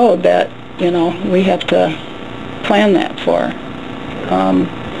down the road that, you know, we have to plan that for?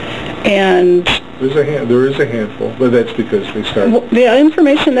 And... There is a handful, but that's because they started... Well, the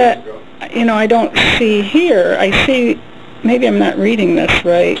information that, you know, I don't see here, I see, maybe I'm not reading this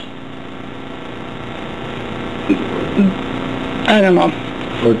right. I don't know.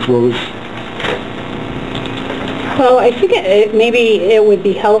 What was... Well, I think maybe it would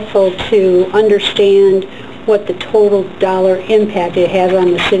be helpful to understand what the total dollar impact it has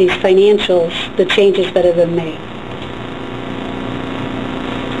on the city's financials, the changes that have been made.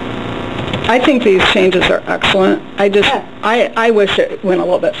 I think these changes are excellent. I just, I wish it went a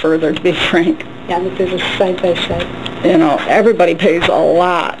little bit further, to be frank. Yeah, that there's a side-by-side. You know, everybody pays a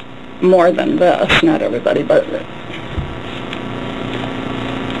lot more than this. Not everybody, but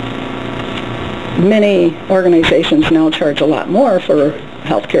many organizations now charge a lot more for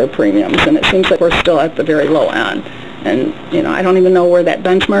healthcare premiums, and it seems like we're still at the very low end. And, you know, I don't even know where that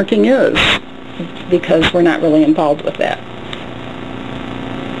benchmarking is, because we're not really involved with that.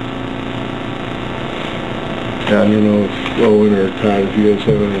 Yeah, I don't know if Owen or Todd, if you guys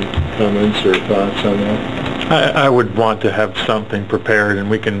have any comments or thoughts on that? I would want to have something prepared, and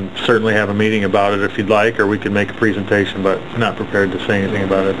we can certainly have a meeting about it if you'd like, or we can make a presentation, but I'm not prepared to say anything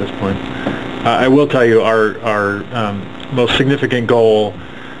about it at this point. I will tell you our most significant goal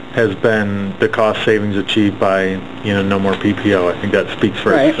has been the cost savings achieved by, you know, no more PPO. I think that speaks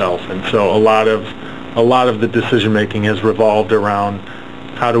for itself. And so a lot of the decision making has revolved around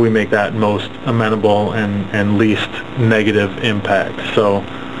how do we make that most amenable and least negative impact. So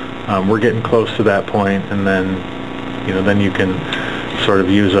we're getting close to that point, and then, you know, then you can sort of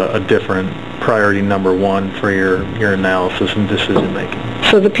use a different priority number one for your analysis and decision making.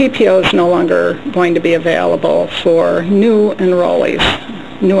 So the PPO is no longer going to be available for new enrollees,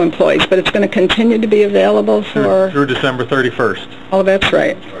 new employees, but it's going to continue to be available for... Through December 31st. Oh, that's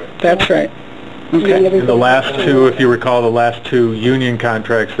right. That's right. Okay. And the last two, if you recall, the last two union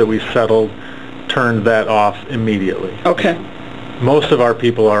contracts that we settled turned that off immediately. Okay. Most of our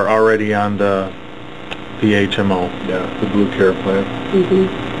people are already on the HMO. Yeah, the Blue Care Plan. Mm-hmm.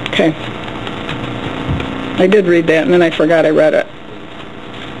 Okay. I did read that, and then I forgot I read it.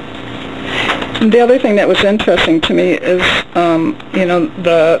 And the other thing that was interesting to me is, you know,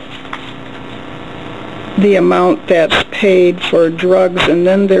 the amount that's paid for drugs, and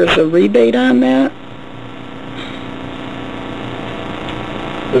then there's a rebate on that?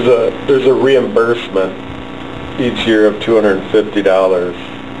 There's a reimbursement each year of $250,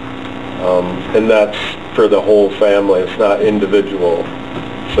 and that's for the whole family. It's not individual.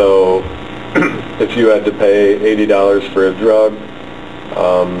 So if you had to pay $80 for a drug,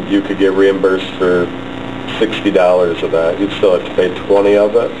 you could get reimbursed for $60 of that. You'd still have to pay $20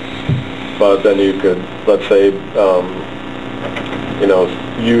 of it, but then you could, let's say, you know,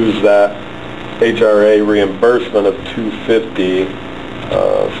 use that HRA reimbursement of $250,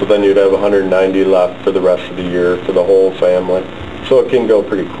 so then you'd have $190 left for the rest of the year for the whole family. So it can go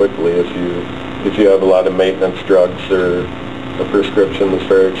pretty quickly if you have a lot of maintenance drugs or a prescription that's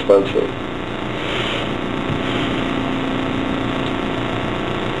very expensive.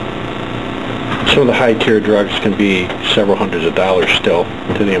 Some of the high-tier drugs can be several hundreds of dollars still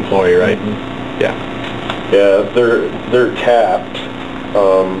to the employee, right? Mm-hmm. Yeah. Yeah, they're capped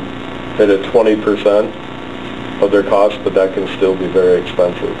at a 20% of their cost, but that can still be very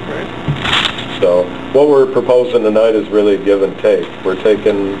expensive. Right. So what we're proposing tonight is really give and take. We're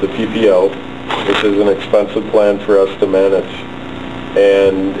taking the PPO, which is an expensive plan for us to manage,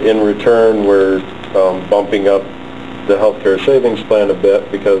 and in return we're bumping up the healthcare savings plan a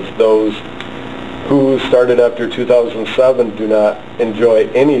bit, because those who started after 2007 do not enjoy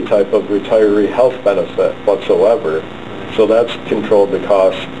any type of retiree health benefit whatsoever. So that's controlled the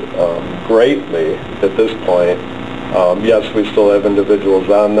cost greatly at this point. Yes, we still have individuals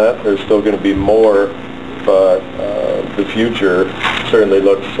on that. There's still going to be more, but the future certainly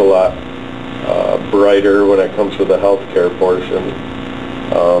looks a lot brighter when it comes to the health care portion.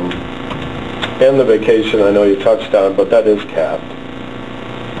 And the vacation, I know you touched on, but that is capped.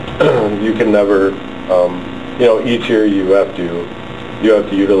 You can never, you know, each year you have to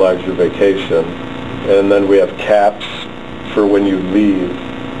utilize your vacation, and then we have caps for when you leave.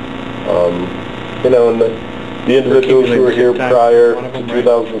 You know, and The individuals who were here sick time, prior one of them, to right?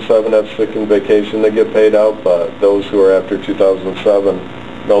 2007 have sick and vacation, they get paid out, but those who are after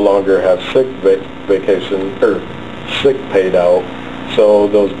 2007 no longer have sick vacation, or sick paid out, so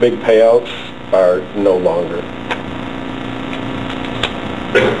those big payouts are no longer.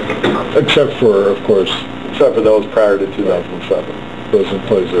 Except for, of course, Except for those prior to 2007. those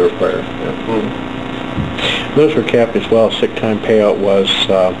employees that were prior. Yeah. Those were capped as well. Sick time payout was,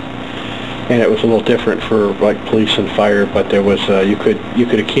 and it was a little different for like police and fire, but there was, you could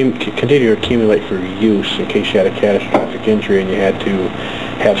continue to accumulate for use in case you had a catastrophic injury and you had to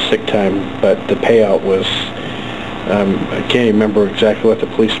have sick time, but the payout was, I can't even remember exactly what the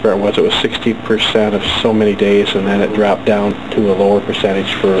police department was. It was 60% of so many days, and then it dropped down to a lower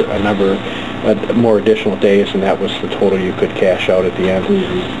percentage for a number, more additional days, and that was the total you could cash out at the end.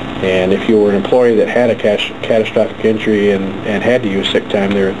 And if you were an employee that had a catastrophic injury and had to use sick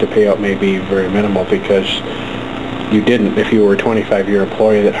time, the payout may be very minimal because you didn't. If you were a 25-year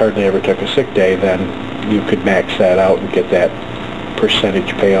employee that hardly ever took a sick day, then you could max that out and get that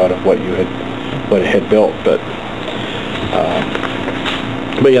percentage payout of what it had built. But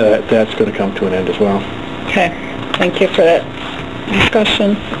yeah, that's going to come to an end as well. Okay, thank you for that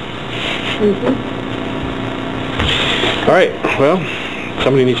discussion. All right, well,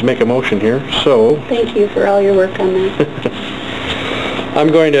 somebody needs to make a motion here, so Thank you for all your work on that. I'm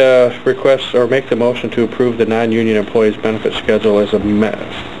going to request or make the motion to approve the non-union employees benefit schedule as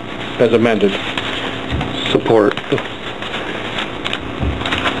amended. Support.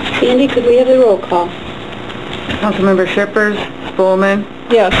 Sandy, could we have the roll call? Councilmember Shippers, Spolman,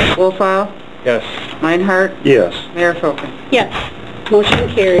 Yes. Wolfow, Yes. Meinhardt, Yes. Mayor Folkin. Yes. Motion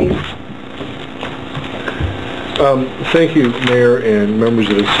carries. Thank you, Mayor and members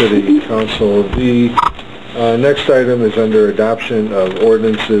of the City Council. The next item is under adoption of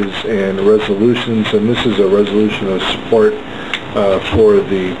ordinances and resolutions, and this is a resolution of support for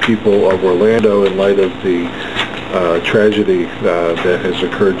the people of Orlando in light of the tragedy that has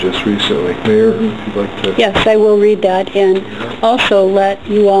occurred just recently. Mayor, if you'd like to... Yes, I will read that, and also let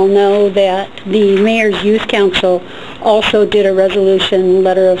you all know that the Mayor's Youth Council also did a resolution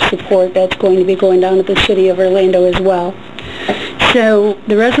letter of support that's going to be going down to the City of Orlando as well. So,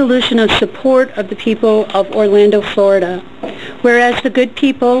 the resolution of support of the people of Orlando, Florida. Whereas the good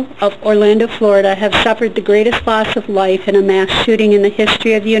people of Orlando, Florida have suffered the greatest loss of life in a mass shooting in the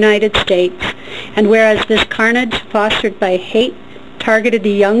history of the United States, and whereas this carnage fostered by hate targeted the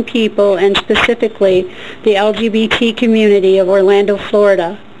young people and specifically the LGBT community of Orlando,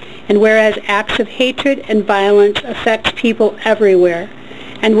 Florida, and whereas acts of hatred and violence affect people everywhere,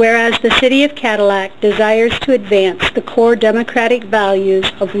 and whereas the City of Cadillac desires to advance the core democratic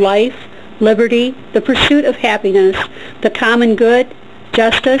values of life, liberty, the pursuit of happiness, the common good,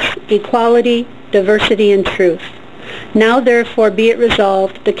 justice, equality, diversity, and truth. Now therefore be it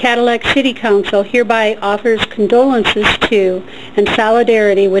resolved, the Cadillac City Council hereby offers condolences to and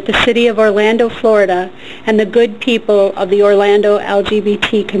solidarity with the City of Orlando, Florida, and the good people of the Orlando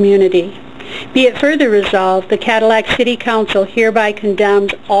LGBT community. Be it further resolved, the Cadillac City Council hereby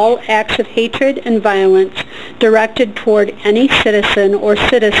condemns all acts of hatred and violence directed toward any citizen or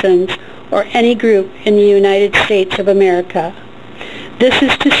citizens or any group in the United States of America. This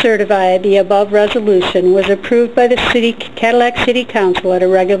is to certify the above resolution was approved by the Cadillac City Council at a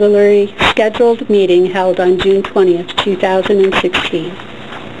regularly scheduled meeting held on June 20th, 2016.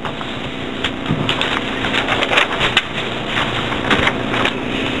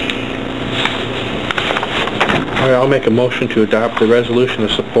 All right, I'll make a motion to adopt the resolution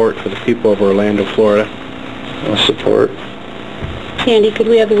of support for the people of Orlando, Florida. Support. Sandy, could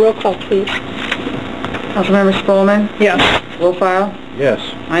we have the roll call, please? Councilmember Spolman, Yes. Wolfow, Yes.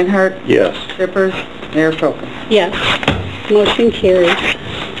 Meinhardt, Yes. Shippers, Mayor Folkin. Yes. Motion carries.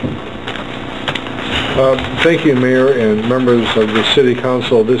 Thank you, Mayor and members of the City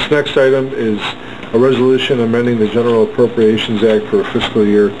Council. This next item is a resolution amending the General Appropriations Act for fiscal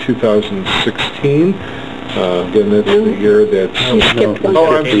year 2016. Again, that's the year that's... You skipped one.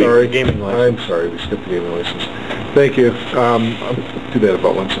 Oh, I'm sorry. Gaming license. I'm sorry, we skipped the gaming license. Thank you. I do that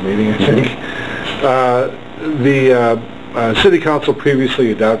about once a meeting, I think. The City Council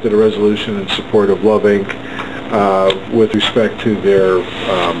previously adopted a resolution in support of Love Inc. With respect to their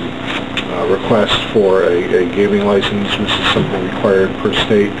request for a gaming license. This is something required per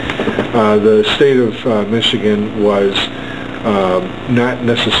state. The state of Michigan was not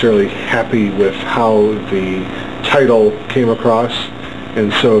necessarily happy with how the title came across,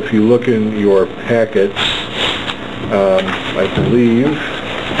 and so if you look in your packets, I believe...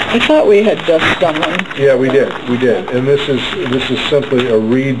 I thought we had just done one. Yeah, we did, and this is simply a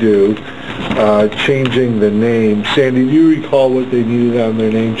redo changing the name. Sandy, do you recall what they needed on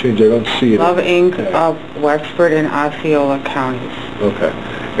their name change? I don't see it. Love Inc. of Wexford and Osceola counties. Okay.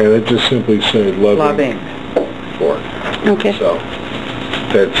 And it just simply said Love Inc. For it. Okay. So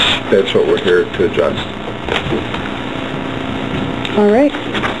that's what we're here to adjust. All right.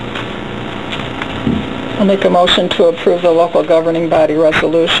 I'll make a motion to approve the local governing body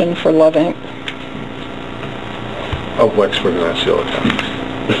resolution for Love Inc. Of Wexford and Osceola counties.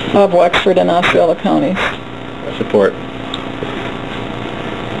 of Wexford and Osceola counties. Support.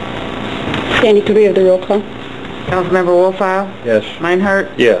 Sandy, could we have the roll call? Councilmember Wolfow? Yes.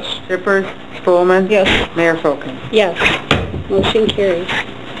 Meinhardt? Yes. Shippers? Spolman? Yes. Mayor Folkins? Yes. Motion carries.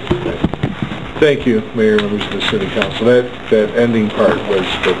 Thank you, Mayor, members of the City Council. That ending part was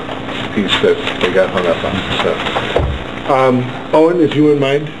the piece that they got hung up on. So, Owen, if you wouldn't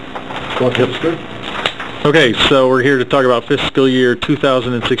mind, walk us through. Okay, so we're here to talk about fiscal year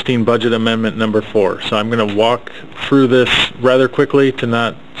 2016 budget amendment number 4. So I'm going to walk through this rather quickly to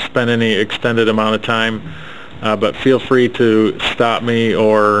not spend any extended amount of time, but feel free to stop me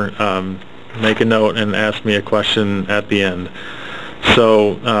or make a note and ask me a question at the end.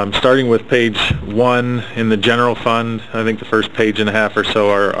 So starting with page 1 in the general fund, I think the first page and a half or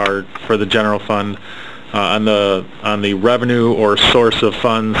so are for the general fund. On the revenue or source of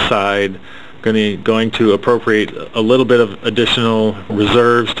funds side, going to appropriate a little bit of additional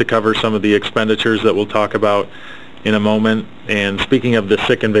reserves to cover some of the expenditures that we'll talk about in a moment. And speaking of the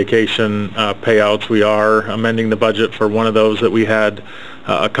sick and vacation payouts, we are amending the budget for one of those that we had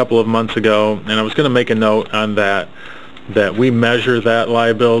a couple of months ago. And I was going to make a note on that we measure that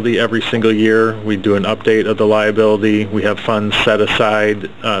liability every single year. We do an update of the liability. We have funds set aside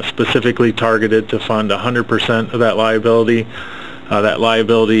specifically targeted to fund 100% of that liability. That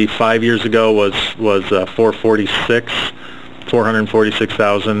liability 5 years ago was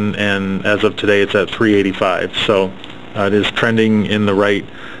 $446,000, and as of today it's at $385. So it is trending in the right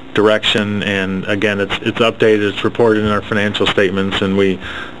direction, and again it's updated, it's reported in our financial statements, and we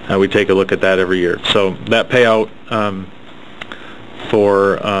take a look at that every year. So that payout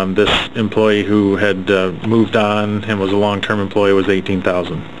for this employee who had moved on and was a long-term employee was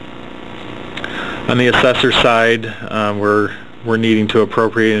 $18,000. On the assessor side, we're needing to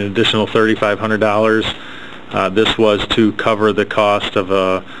appropriate an additional $3,500. This was to cover the cost of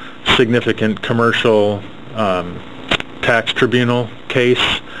a significant commercial tax tribunal case,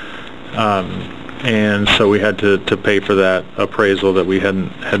 and so we had to pay for that appraisal that we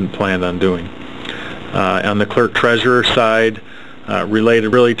hadn't planned on doing. On the clerk treasurer side,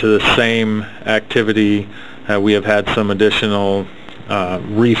 related really to the same activity, we have had some additional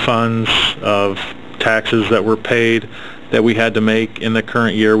refunds of taxes that were paid that we had to make in the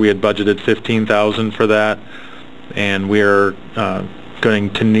current year. We had budgeted $15,000 for that, and we're going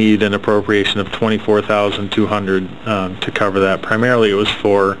to need an appropriation of $24,200 to cover that. Primarily it was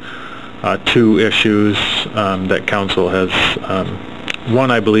for two issues that council has,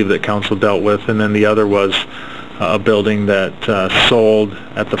 one I believe that council dealt with, and then the other was a building that sold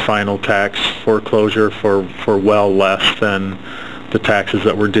at the final tax foreclosure for well less than the taxes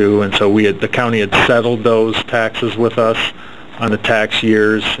that were due, and so the county had settled those taxes with us on the tax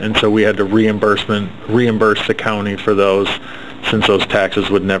years, and so we had to reimburse the county for those, since those taxes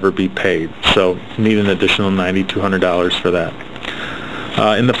would never be paid. So need an additional $9,200 for that.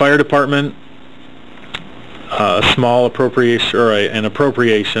 In the fire department, a small appropriation, or an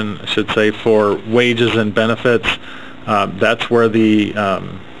appropriation, I should say, for wages and benefits. That's where the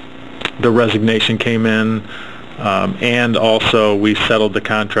resignation came in. And also we settled the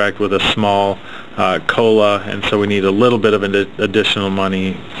contract with a small COLA, and so we need a little bit of additional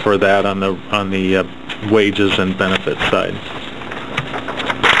money for that on the wages and benefits side.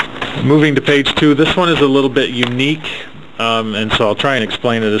 Moving to page 2, this one is a little bit unique, and so I'll try and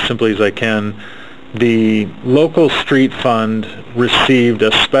explain it as simply as I can. The local street fund received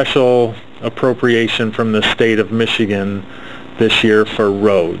a special appropriation from the state of Michigan this year for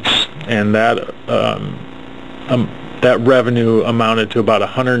roads, and that revenue amounted to about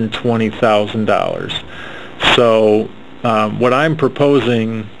 $120,000. So what I'm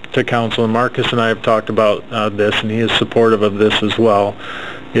proposing to council, and Marcus and I have talked about this, and he is supportive of this as well,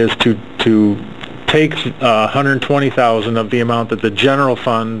 is to take $120,000 of the amount that the general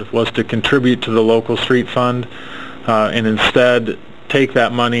fund was to contribute to the local street fund, and instead take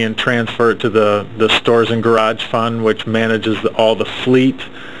that money and transfer it to the stores and garage fund, which manages all the fleet,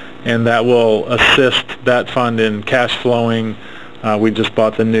 and that will assist that fund in cash flowing. We just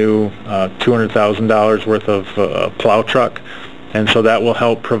bought the new $200,000 worth of plow truck, and so that will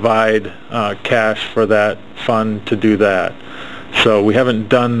help provide cash for that fund to do that. So we haven't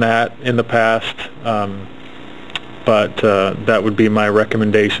done that in the past, but that would be my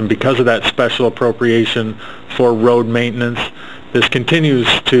recommendation. Because of that special appropriation for road maintenance, this continues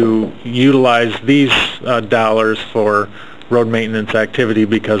to utilize these dollars for road maintenance activity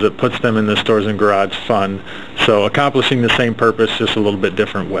because it puts them in the Stores and Garage Fund. So accomplishing the same purpose, just a little bit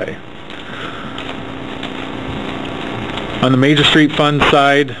different way. On the Major Street Fund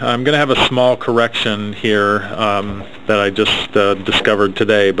side, I'm going to have a small correction here that I just discovered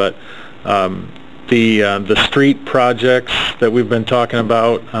today, but the street projects that we've been talking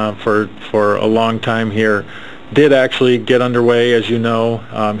about for a long time here did actually get underway, as you know,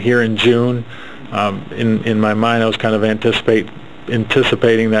 here in June. In my mind, I was kind of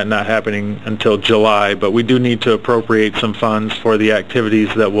anticipating that not happening until July, but we do need to appropriate some funds for the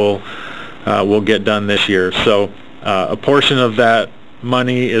activities that will get done this year. So a portion of that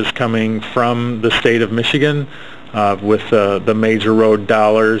money is coming from the state of Michigan with the major road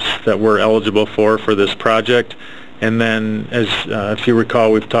dollars that we're eligible for this project. And then, as if you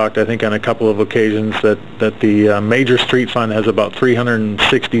recall, we've talked, I think, on a couple of occasions that the Major Street Fund has about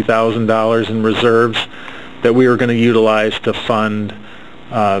 $360,000 in reserves that we are going to utilize to fund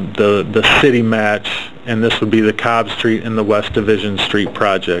the city match, and this would be the Cobb Street and the West Division Street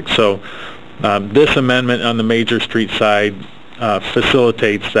project. So this amendment on the Major Street side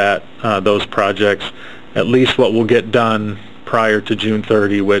facilitates those projects, at least what will get done prior to June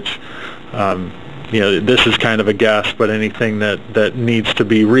 30, which this is kind of a guess, but anything that needs to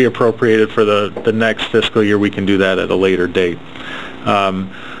be reappropriated for the next fiscal year, we can do that at a later date.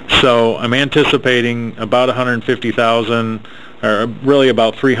 So I'm anticipating about $150,000, or really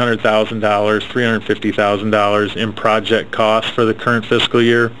about $300,000, $350,000 in project costs for the current fiscal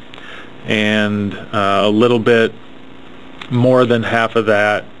year, and a little bit more than half of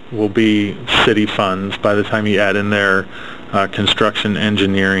that will be city funds by the time you add in their construction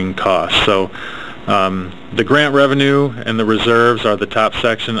engineering costs. So the grant revenue and the reserves are the top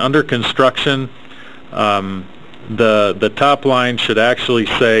section. Under construction, the top line should actually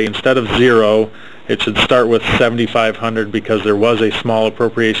say, instead of zero, it should start with $7,500 because there was a small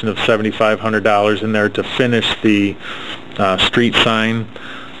appropriation of $7,500 in there to finish the street sign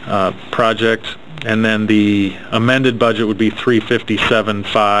project. And then the amended budget would be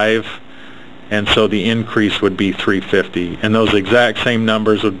 $357,500, and so the increase would be $350,000. And those exact same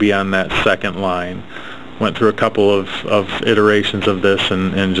numbers would be on that second line. Went through a couple of iterations of this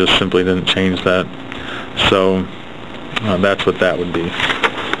and just simply didn't change that. So that's what that would be.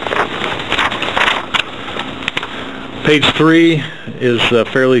 Page 3 is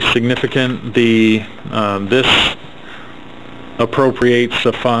fairly significant. This appropriates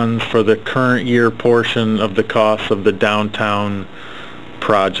the funds for the current year portion of the cost of the downtown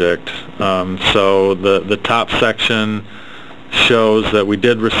project. So the top section shows that we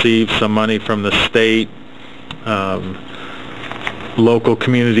did receive some money from the state local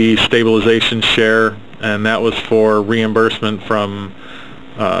community stabilization share, and that was for reimbursement from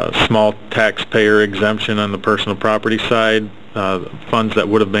small taxpayer exemption on the personal property side, funds that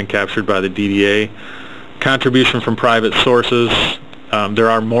would have been captured by the DDA. Contribution from private sources, there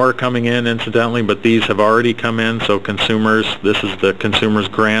are more coming in incidentally, but these have already come in. So consumers, this is the consumers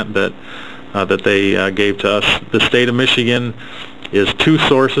grant that they gave to us. The state of Michigan is two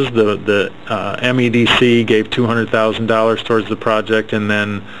sources. The MEDC gave $200,000 towards the project, and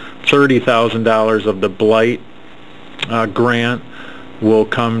then $30,000 of the blight grant will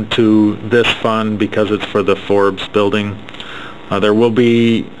come to this fund because it's for the Forbes building. There will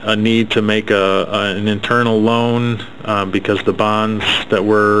be a need to make an internal loan because the bonds that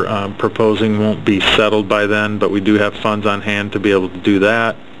we're proposing won't be settled by then, but we do have funds on hand to be able to do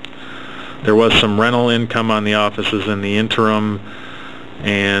that. There was some rental income on the offices in the interim,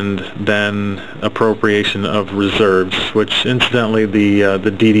 and then appropriation of reserves, which incidentally the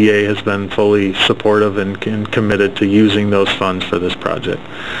DDA has been fully supportive and committed to using those funds for this project.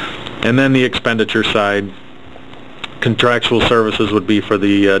 And then the expenditure side, contractual services would be for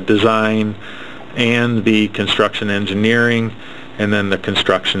the design and the construction engineering, and then the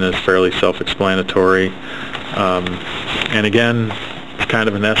construction is fairly self-explanatory. And again, it's kind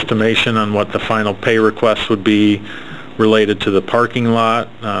of an estimation on what the final pay request would be related to the parking lot.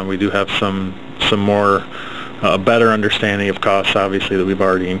 We do have some more better understanding of costs, obviously, that we've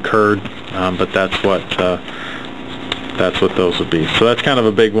already incurred, but that's what those would be. So that's kind of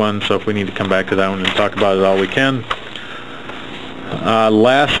a big one, so if we need to come back to that one and talk about it all, we can.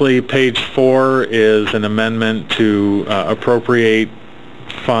 Lastly, page 4 is an amendment to appropriate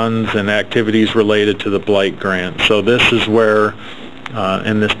funds and activities related to the blight grant. So this is where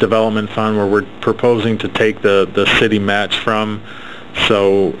in this development fund where we're proposing to take the city match from.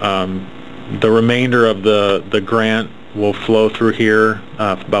 So the remainder of the grant will flow through here,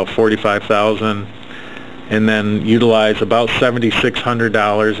 about $45,000, and then utilize about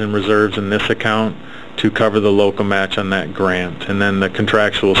 $7,600 in reserves in this account to cover the local match on that grant. And then the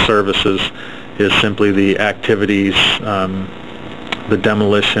contractual services is simply the activities, the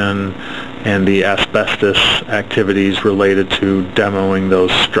demolition and the asbestos activities related to demoing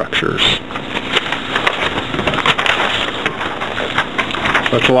those structures.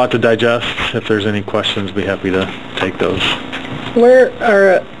 That's a lot to digest. If there's any questions, be happy to take those. Where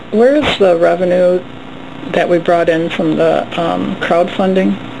is the revenue that we brought in from the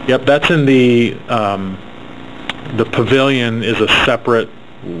crowdfunding? Yep, that's in the pavilion is a separate,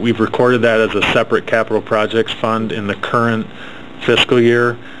 we've recorded that as a separate capital projects fund in the current fiscal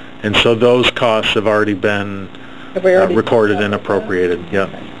year, and so those costs have already been recorded and appropriated. Yep,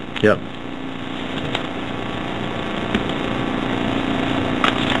 yep.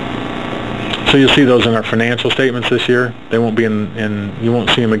 So you'll see those in our financial statements this year. They won't be in you won't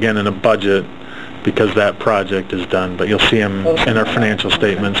see them again in a budget because that project is done, but you'll see them in our financial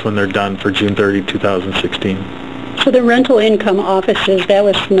statements when they're done for June 30, 2016. So the rental income offices, that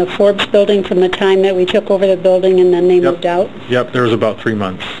was from the Forbes building from the time that we took over the building and then they moved out? Yep, there was about 3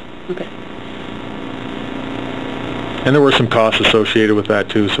 months. Okay. And there were some costs associated with that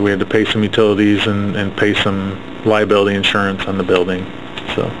too, so we had to pay some utilities and pay some liability insurance on the building.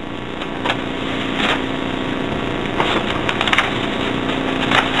 So.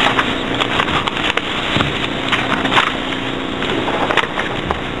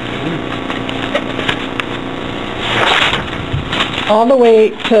 All the way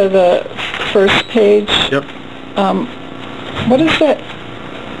to the first page. Yep. What is that?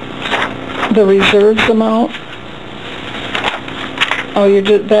 The reserves amount? Oh, you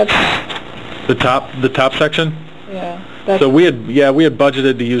did. That's the top section. Yeah. So we had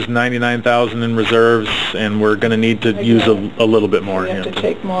budgeted to use 99,000 in reserves, and we're going to need to use a little bit more. You have to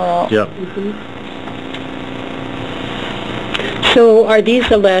take more out. Yep. Mm-hmm. So are these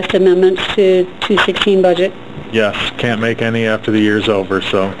the last amendments to 2016 budget? Yes, can't make any after the year's over,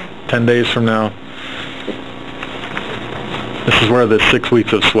 so 10 days from now. This is where the 6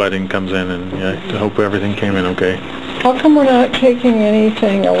 weeks of sweating comes in, and I hope everything came in okay. How come we're not taking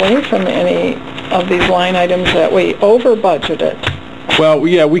anything away from any of these line items that we over budgeted? Well,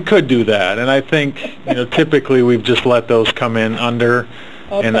 yeah, we could do that, and I think, typically we've just let those come in under,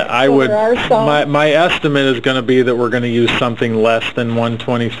 Okay, and I so would, there are some. my estimate is going to be that we're going to use something less than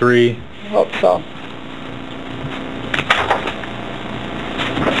 123. I hope so.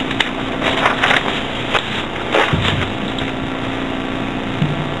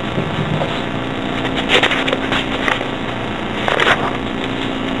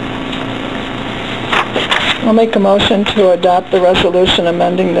 I'll make a motion to adopt the resolution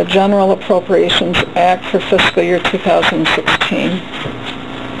amending the General Appropriations Act for fiscal year 2016.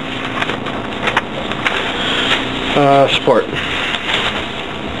 Support.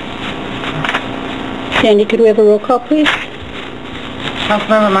 Sandy, could we have a roll call, please?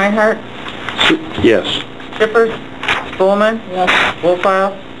 Councilmember Meinhardt? Yes. Shippers? Spolman? Yes.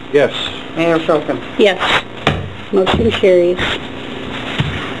 Wolfile? Yes. Mayor Filkins? Yes. Motion carries.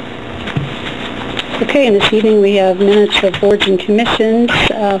 Okay, and this evening we have minutes of boards and commissions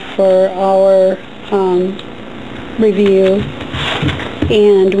for our review.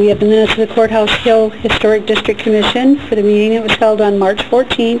 And we have the minutes of the Courthouse Hill Historic District Commission for the meeting that was held on March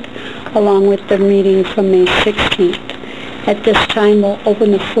 14th, along with the meeting from May 16th. At this time, we'll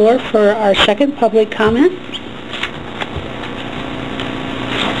open the floor for our second public comment.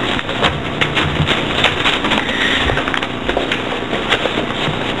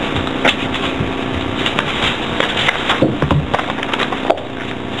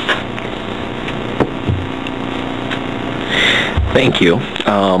 Thank you.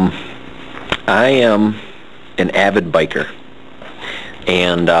 I am an avid biker,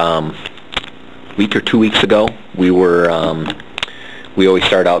 and a week or 2 weeks ago, we always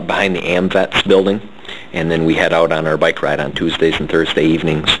start out behind the AmVets building, and then we head out on our bike ride on Tuesdays and Thursday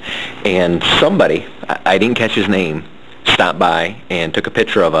evenings. And somebody, I didn't catch his name, stopped by and took a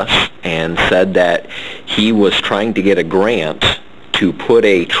picture of us and said that he was trying to get a grant to put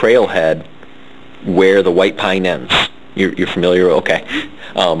a trailhead where the white pine ends. You're familiar? Okay.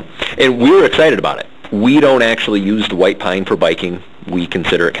 And we were excited about it. We don't actually use the white pine for biking. We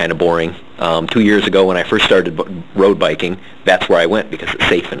consider it kind of boring. 2 years ago when I first started road biking, that's where I went because it's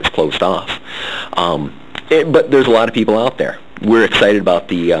safe and it's closed off. But there's a lot of people out there. We're excited about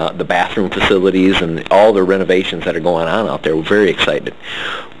the bathroom facilities and all the renovations that are going on out there. We're very excited.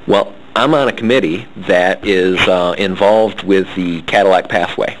 Well, I'm on a committee that is involved with the Cadillac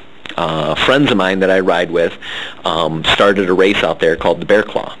Pathway. Friends of mine that I ride with started a race out there called the Bear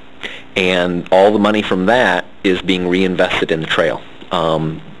Claw, and all the money from that is being reinvested in the trail.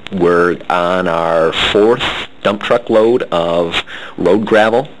 We're on our 4th dump truck load of road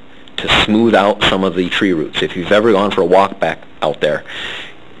gravel to smooth out some of the tree roots. If you've ever gone for a walk back out there,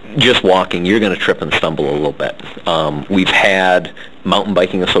 just walking, you're going to trip and stumble a little bit. We've had Mountain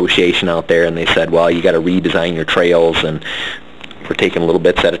Biking Association out there, and they said, well, you got to redesign your trails, and we're taking little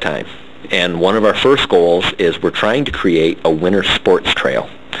bits at a time. And one of our first goals is we're trying to create a winter sports trail.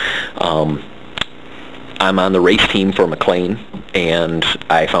 I'm on the race team for McLean, and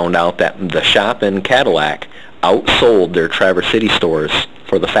I found out that the shop in Cadillac outsold their Traverse City stores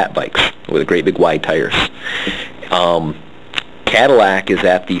for the fat bikes with the great big wide tires. Cadillac is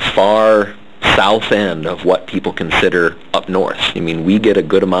at the far south end of what people consider up north. I mean, we get a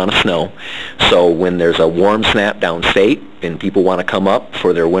good amount of snow, so when there's a warm snap downstate and people want to come up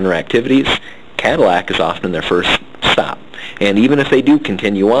for their winter activities, Cadillac is often their first stop. And even if they do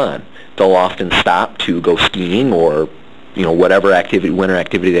continue on, they'll often stop to go skiing or, you know, whatever activity, winter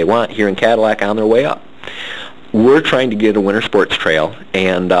activity they want here in Cadillac on their way up. We're trying to get a winter sports trail,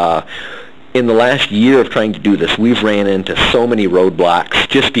 and in the last year of trying to do this, we've ran into so many roadblocks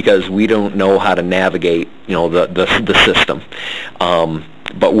just because we don't know how to navigate, you know, the system.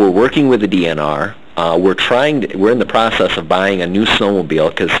 But we're working with the DNR. We're in the process of buying a new snowmobile,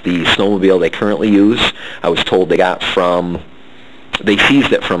 because the snowmobile they currently use, I was told they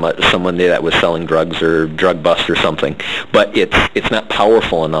seized it from someone that was selling drugs or drug bust or something, but it's not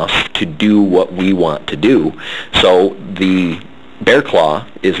powerful enough to do what we want to do. So the Bear Claw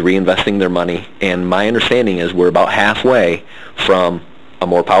is reinvesting their money, and my understanding is we're about halfway from a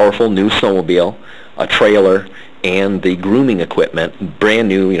more powerful new snowmobile, a trailer, and the grooming equipment, brand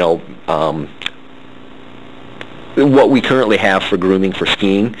new, you know, what we currently have for grooming for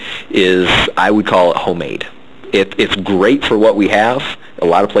skiing is, I would call it homemade. It's great for what we have. A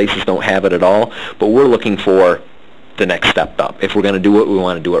lot of places don't have it at all, but we're looking for the next step up. If we're going to do it, we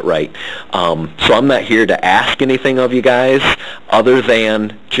want to do it right. So I'm not here to ask anything of you guys other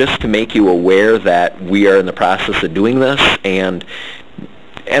than just to make you aware that we are in the process of doing this. And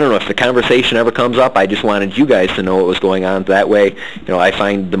I don't know if the conversation ever comes up, I just wanted you guys to know what was going on. That way, you know, I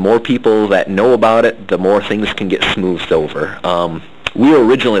find the more people that know about it, the more things can get smoothed over. We were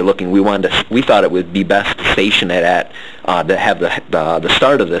originally looking, we thought it would be best to station it at, to have the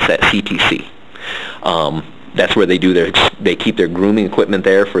start of this at CTC. That's where they keep their grooming equipment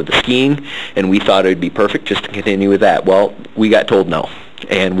there for the skiing, and we thought it would be perfect just to continue with that. Well, we got told no,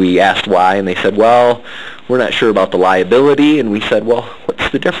 and we asked why, and they said, well, we're not sure about the liability, and we said, well, what's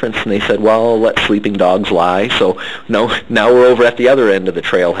the difference? And they said, well, let sleeping dogs lie. So now we're over at the other end of the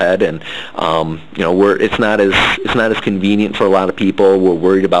trailhead, and you know, it's not as convenient for a lot of people. We're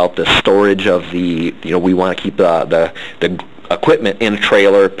worried about the storage of the, you know, we want to keep the equipment in a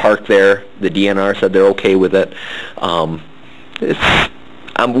trailer parked there. The DNR said they're okay with it. We're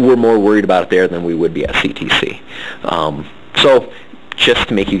more worried about it there than we would be at CTC. So just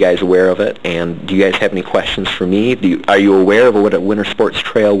to make you guys aware of it. And do you guys have any questions for me? Are you aware of what a winter sports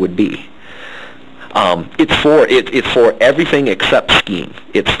trail would be? It's for everything except skiing.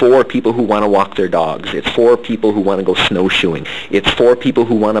 It's for people who want to walk their dogs. It's for people who want to go snowshoeing. It's for people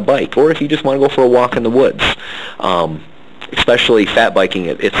who want to bike, or if you just want to go for a walk in the woods. Especially fat biking,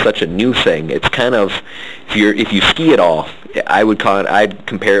 it's such a new thing. It's kind of, if you ski at all, I'd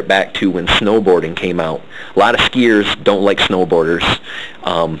compare it back to when snowboarding came out. A lot of skiers don't like snowboarders,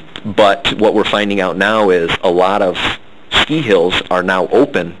 but what we're finding out now is a lot of ski hills are now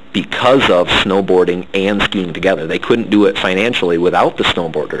open because of snowboarding and skiing together. They couldn't do it financially without the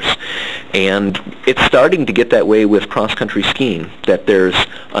snowboarders. And it's starting to get that way with cross-country skiing, that there's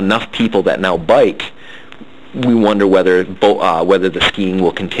enough people that now bike. We wonder whether the skiing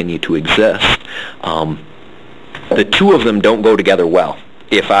will continue to exist. The two of them don't go together well.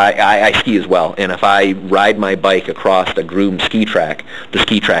 If I ski as well, and if I ride my bike across a groomed ski track, the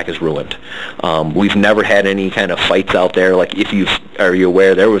ski track is ruined. We've never had any kind of fights out there. Like, are you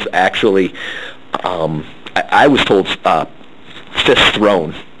aware, there was actually, I was told fists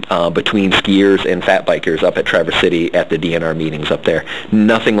thrown between skiers and fat bikers up at Traverse City at the DNR meetings up there.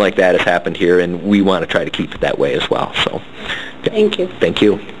 Nothing like that has happened here, and we want to try to keep it that way as well. So, yeah. Thank you. Thank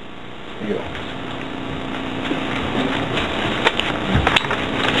you. Okay.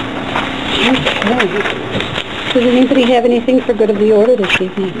 Does anybody have anything for good of the order this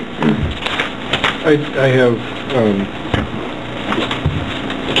evening? I have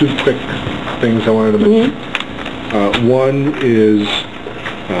two quick things I wanted to mention. One is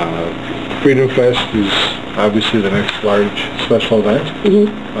Freedom Fest is obviously the next large special event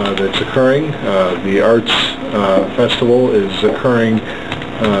that's occurring. The Arts Festival is occurring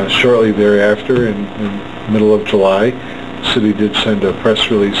shortly thereafter in middle of July. The city did send a press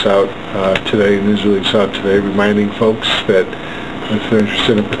release out today, a news release out today, reminding folks that if they're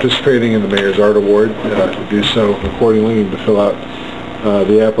interested in participating in the Mayor's Art Award, to do so accordingly and to fill out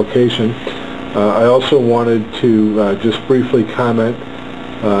the application. I also wanted to just briefly comment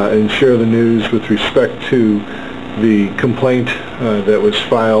and share the news with respect to the complaint that was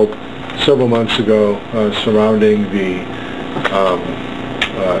filed several months ago surrounding the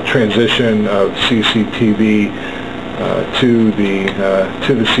transition of CCTV to the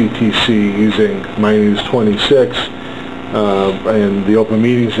CTC using My News 26 and the Open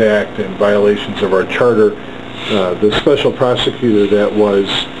Meetings Act and violations of our charter. The special prosecutor that was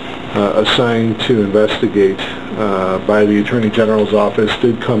assigned to investigate by the Attorney General's office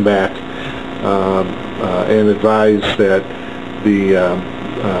did come back and advise that the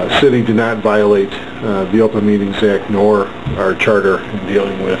city did not violate the Open Meetings Act nor our charter in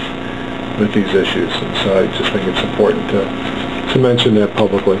dealing with these issues. And so I just think it's important to mention that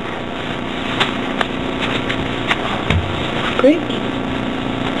publicly. Great.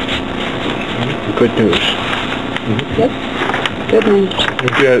 Good news. Yep. Good news.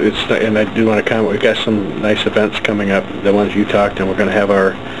 Yeah, and I do want to comment, we've got some nice events coming up, the ones you talked, and we're going to have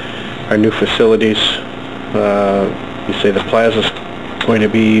our new facilities. You say the plaza's going to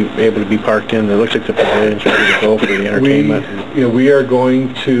be able to be parked in. It looks like the pavilion's ready to go for the entertainment. We are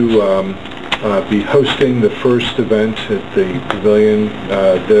going to be hosting the first event at the pavilion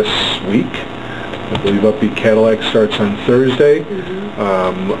this week. I believe Upbeat Cadillac starts on Thursday.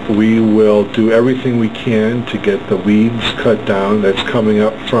 We will do everything we can to get the weeds cut down. That's coming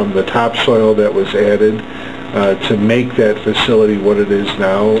up from the topsoil that was added to make that facility what it is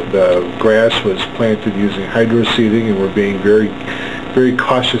now. The grass was planted using hydro seeding, and we're being very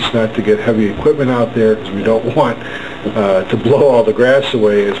cautious not to get heavy equipment out there because we don't want to blow all the grass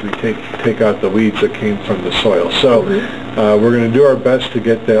away as we take out the weeds that came from the soil. So we're going to do our best to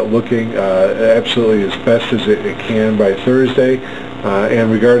get that looking absolutely as best as it can by Thursday.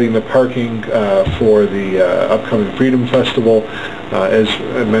 And regarding the parking for the upcoming Freedom Festival, as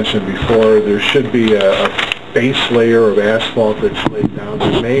I mentioned before, there should be a base layer of asphalt that's laid down.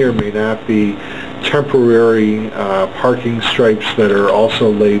 There may or may not be temporary parking stripes that are also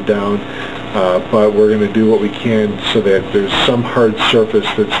laid down, but we're going to do what we can so that there's some hard surface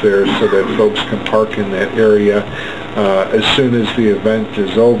that's there so that folks can park in that area. As soon as the event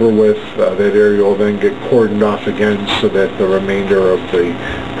is over with, that area will then get cordoned off again so that the remainder of the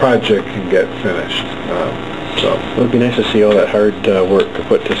project can get finished. So it would be nice to see all that hard work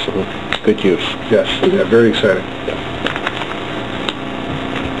put to some good use. Yes, yeah, very exciting.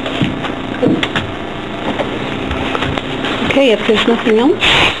 Okay, if there's nothing else.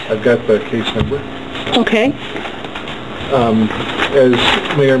 I've got the case number. Okay. As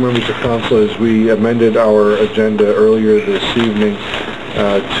Mayor and members of council, as we amended our agenda earlier this evening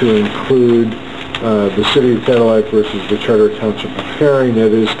to include the City of Cadillac versus the Charter Township of Herring,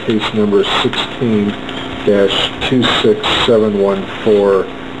 that is case number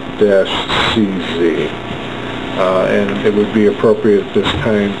 16-26714-CZ. And it would be appropriate at this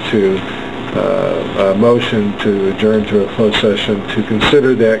time to a motion to adjourn to a closed session to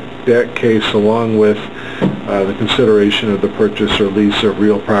consider that case along with the consideration of the purchase or lease of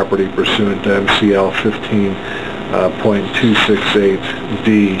real property pursuant to MCL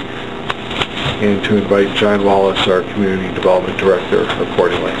 15.268D and to invite John Wallace, our Community Development Director,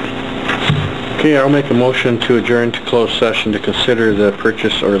 accordingly. Okay, I'll make a motion to adjourn to closed session to consider the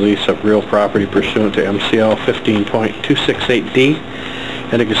purchase or lease of real property pursuant to MCL 15.268D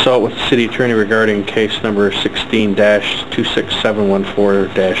and to consult with the City Attorney regarding case number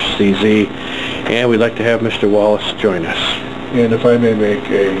 16-26714-CZ. And we'd like to have Mr. Wallace join us. And if I may make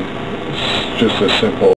just a simple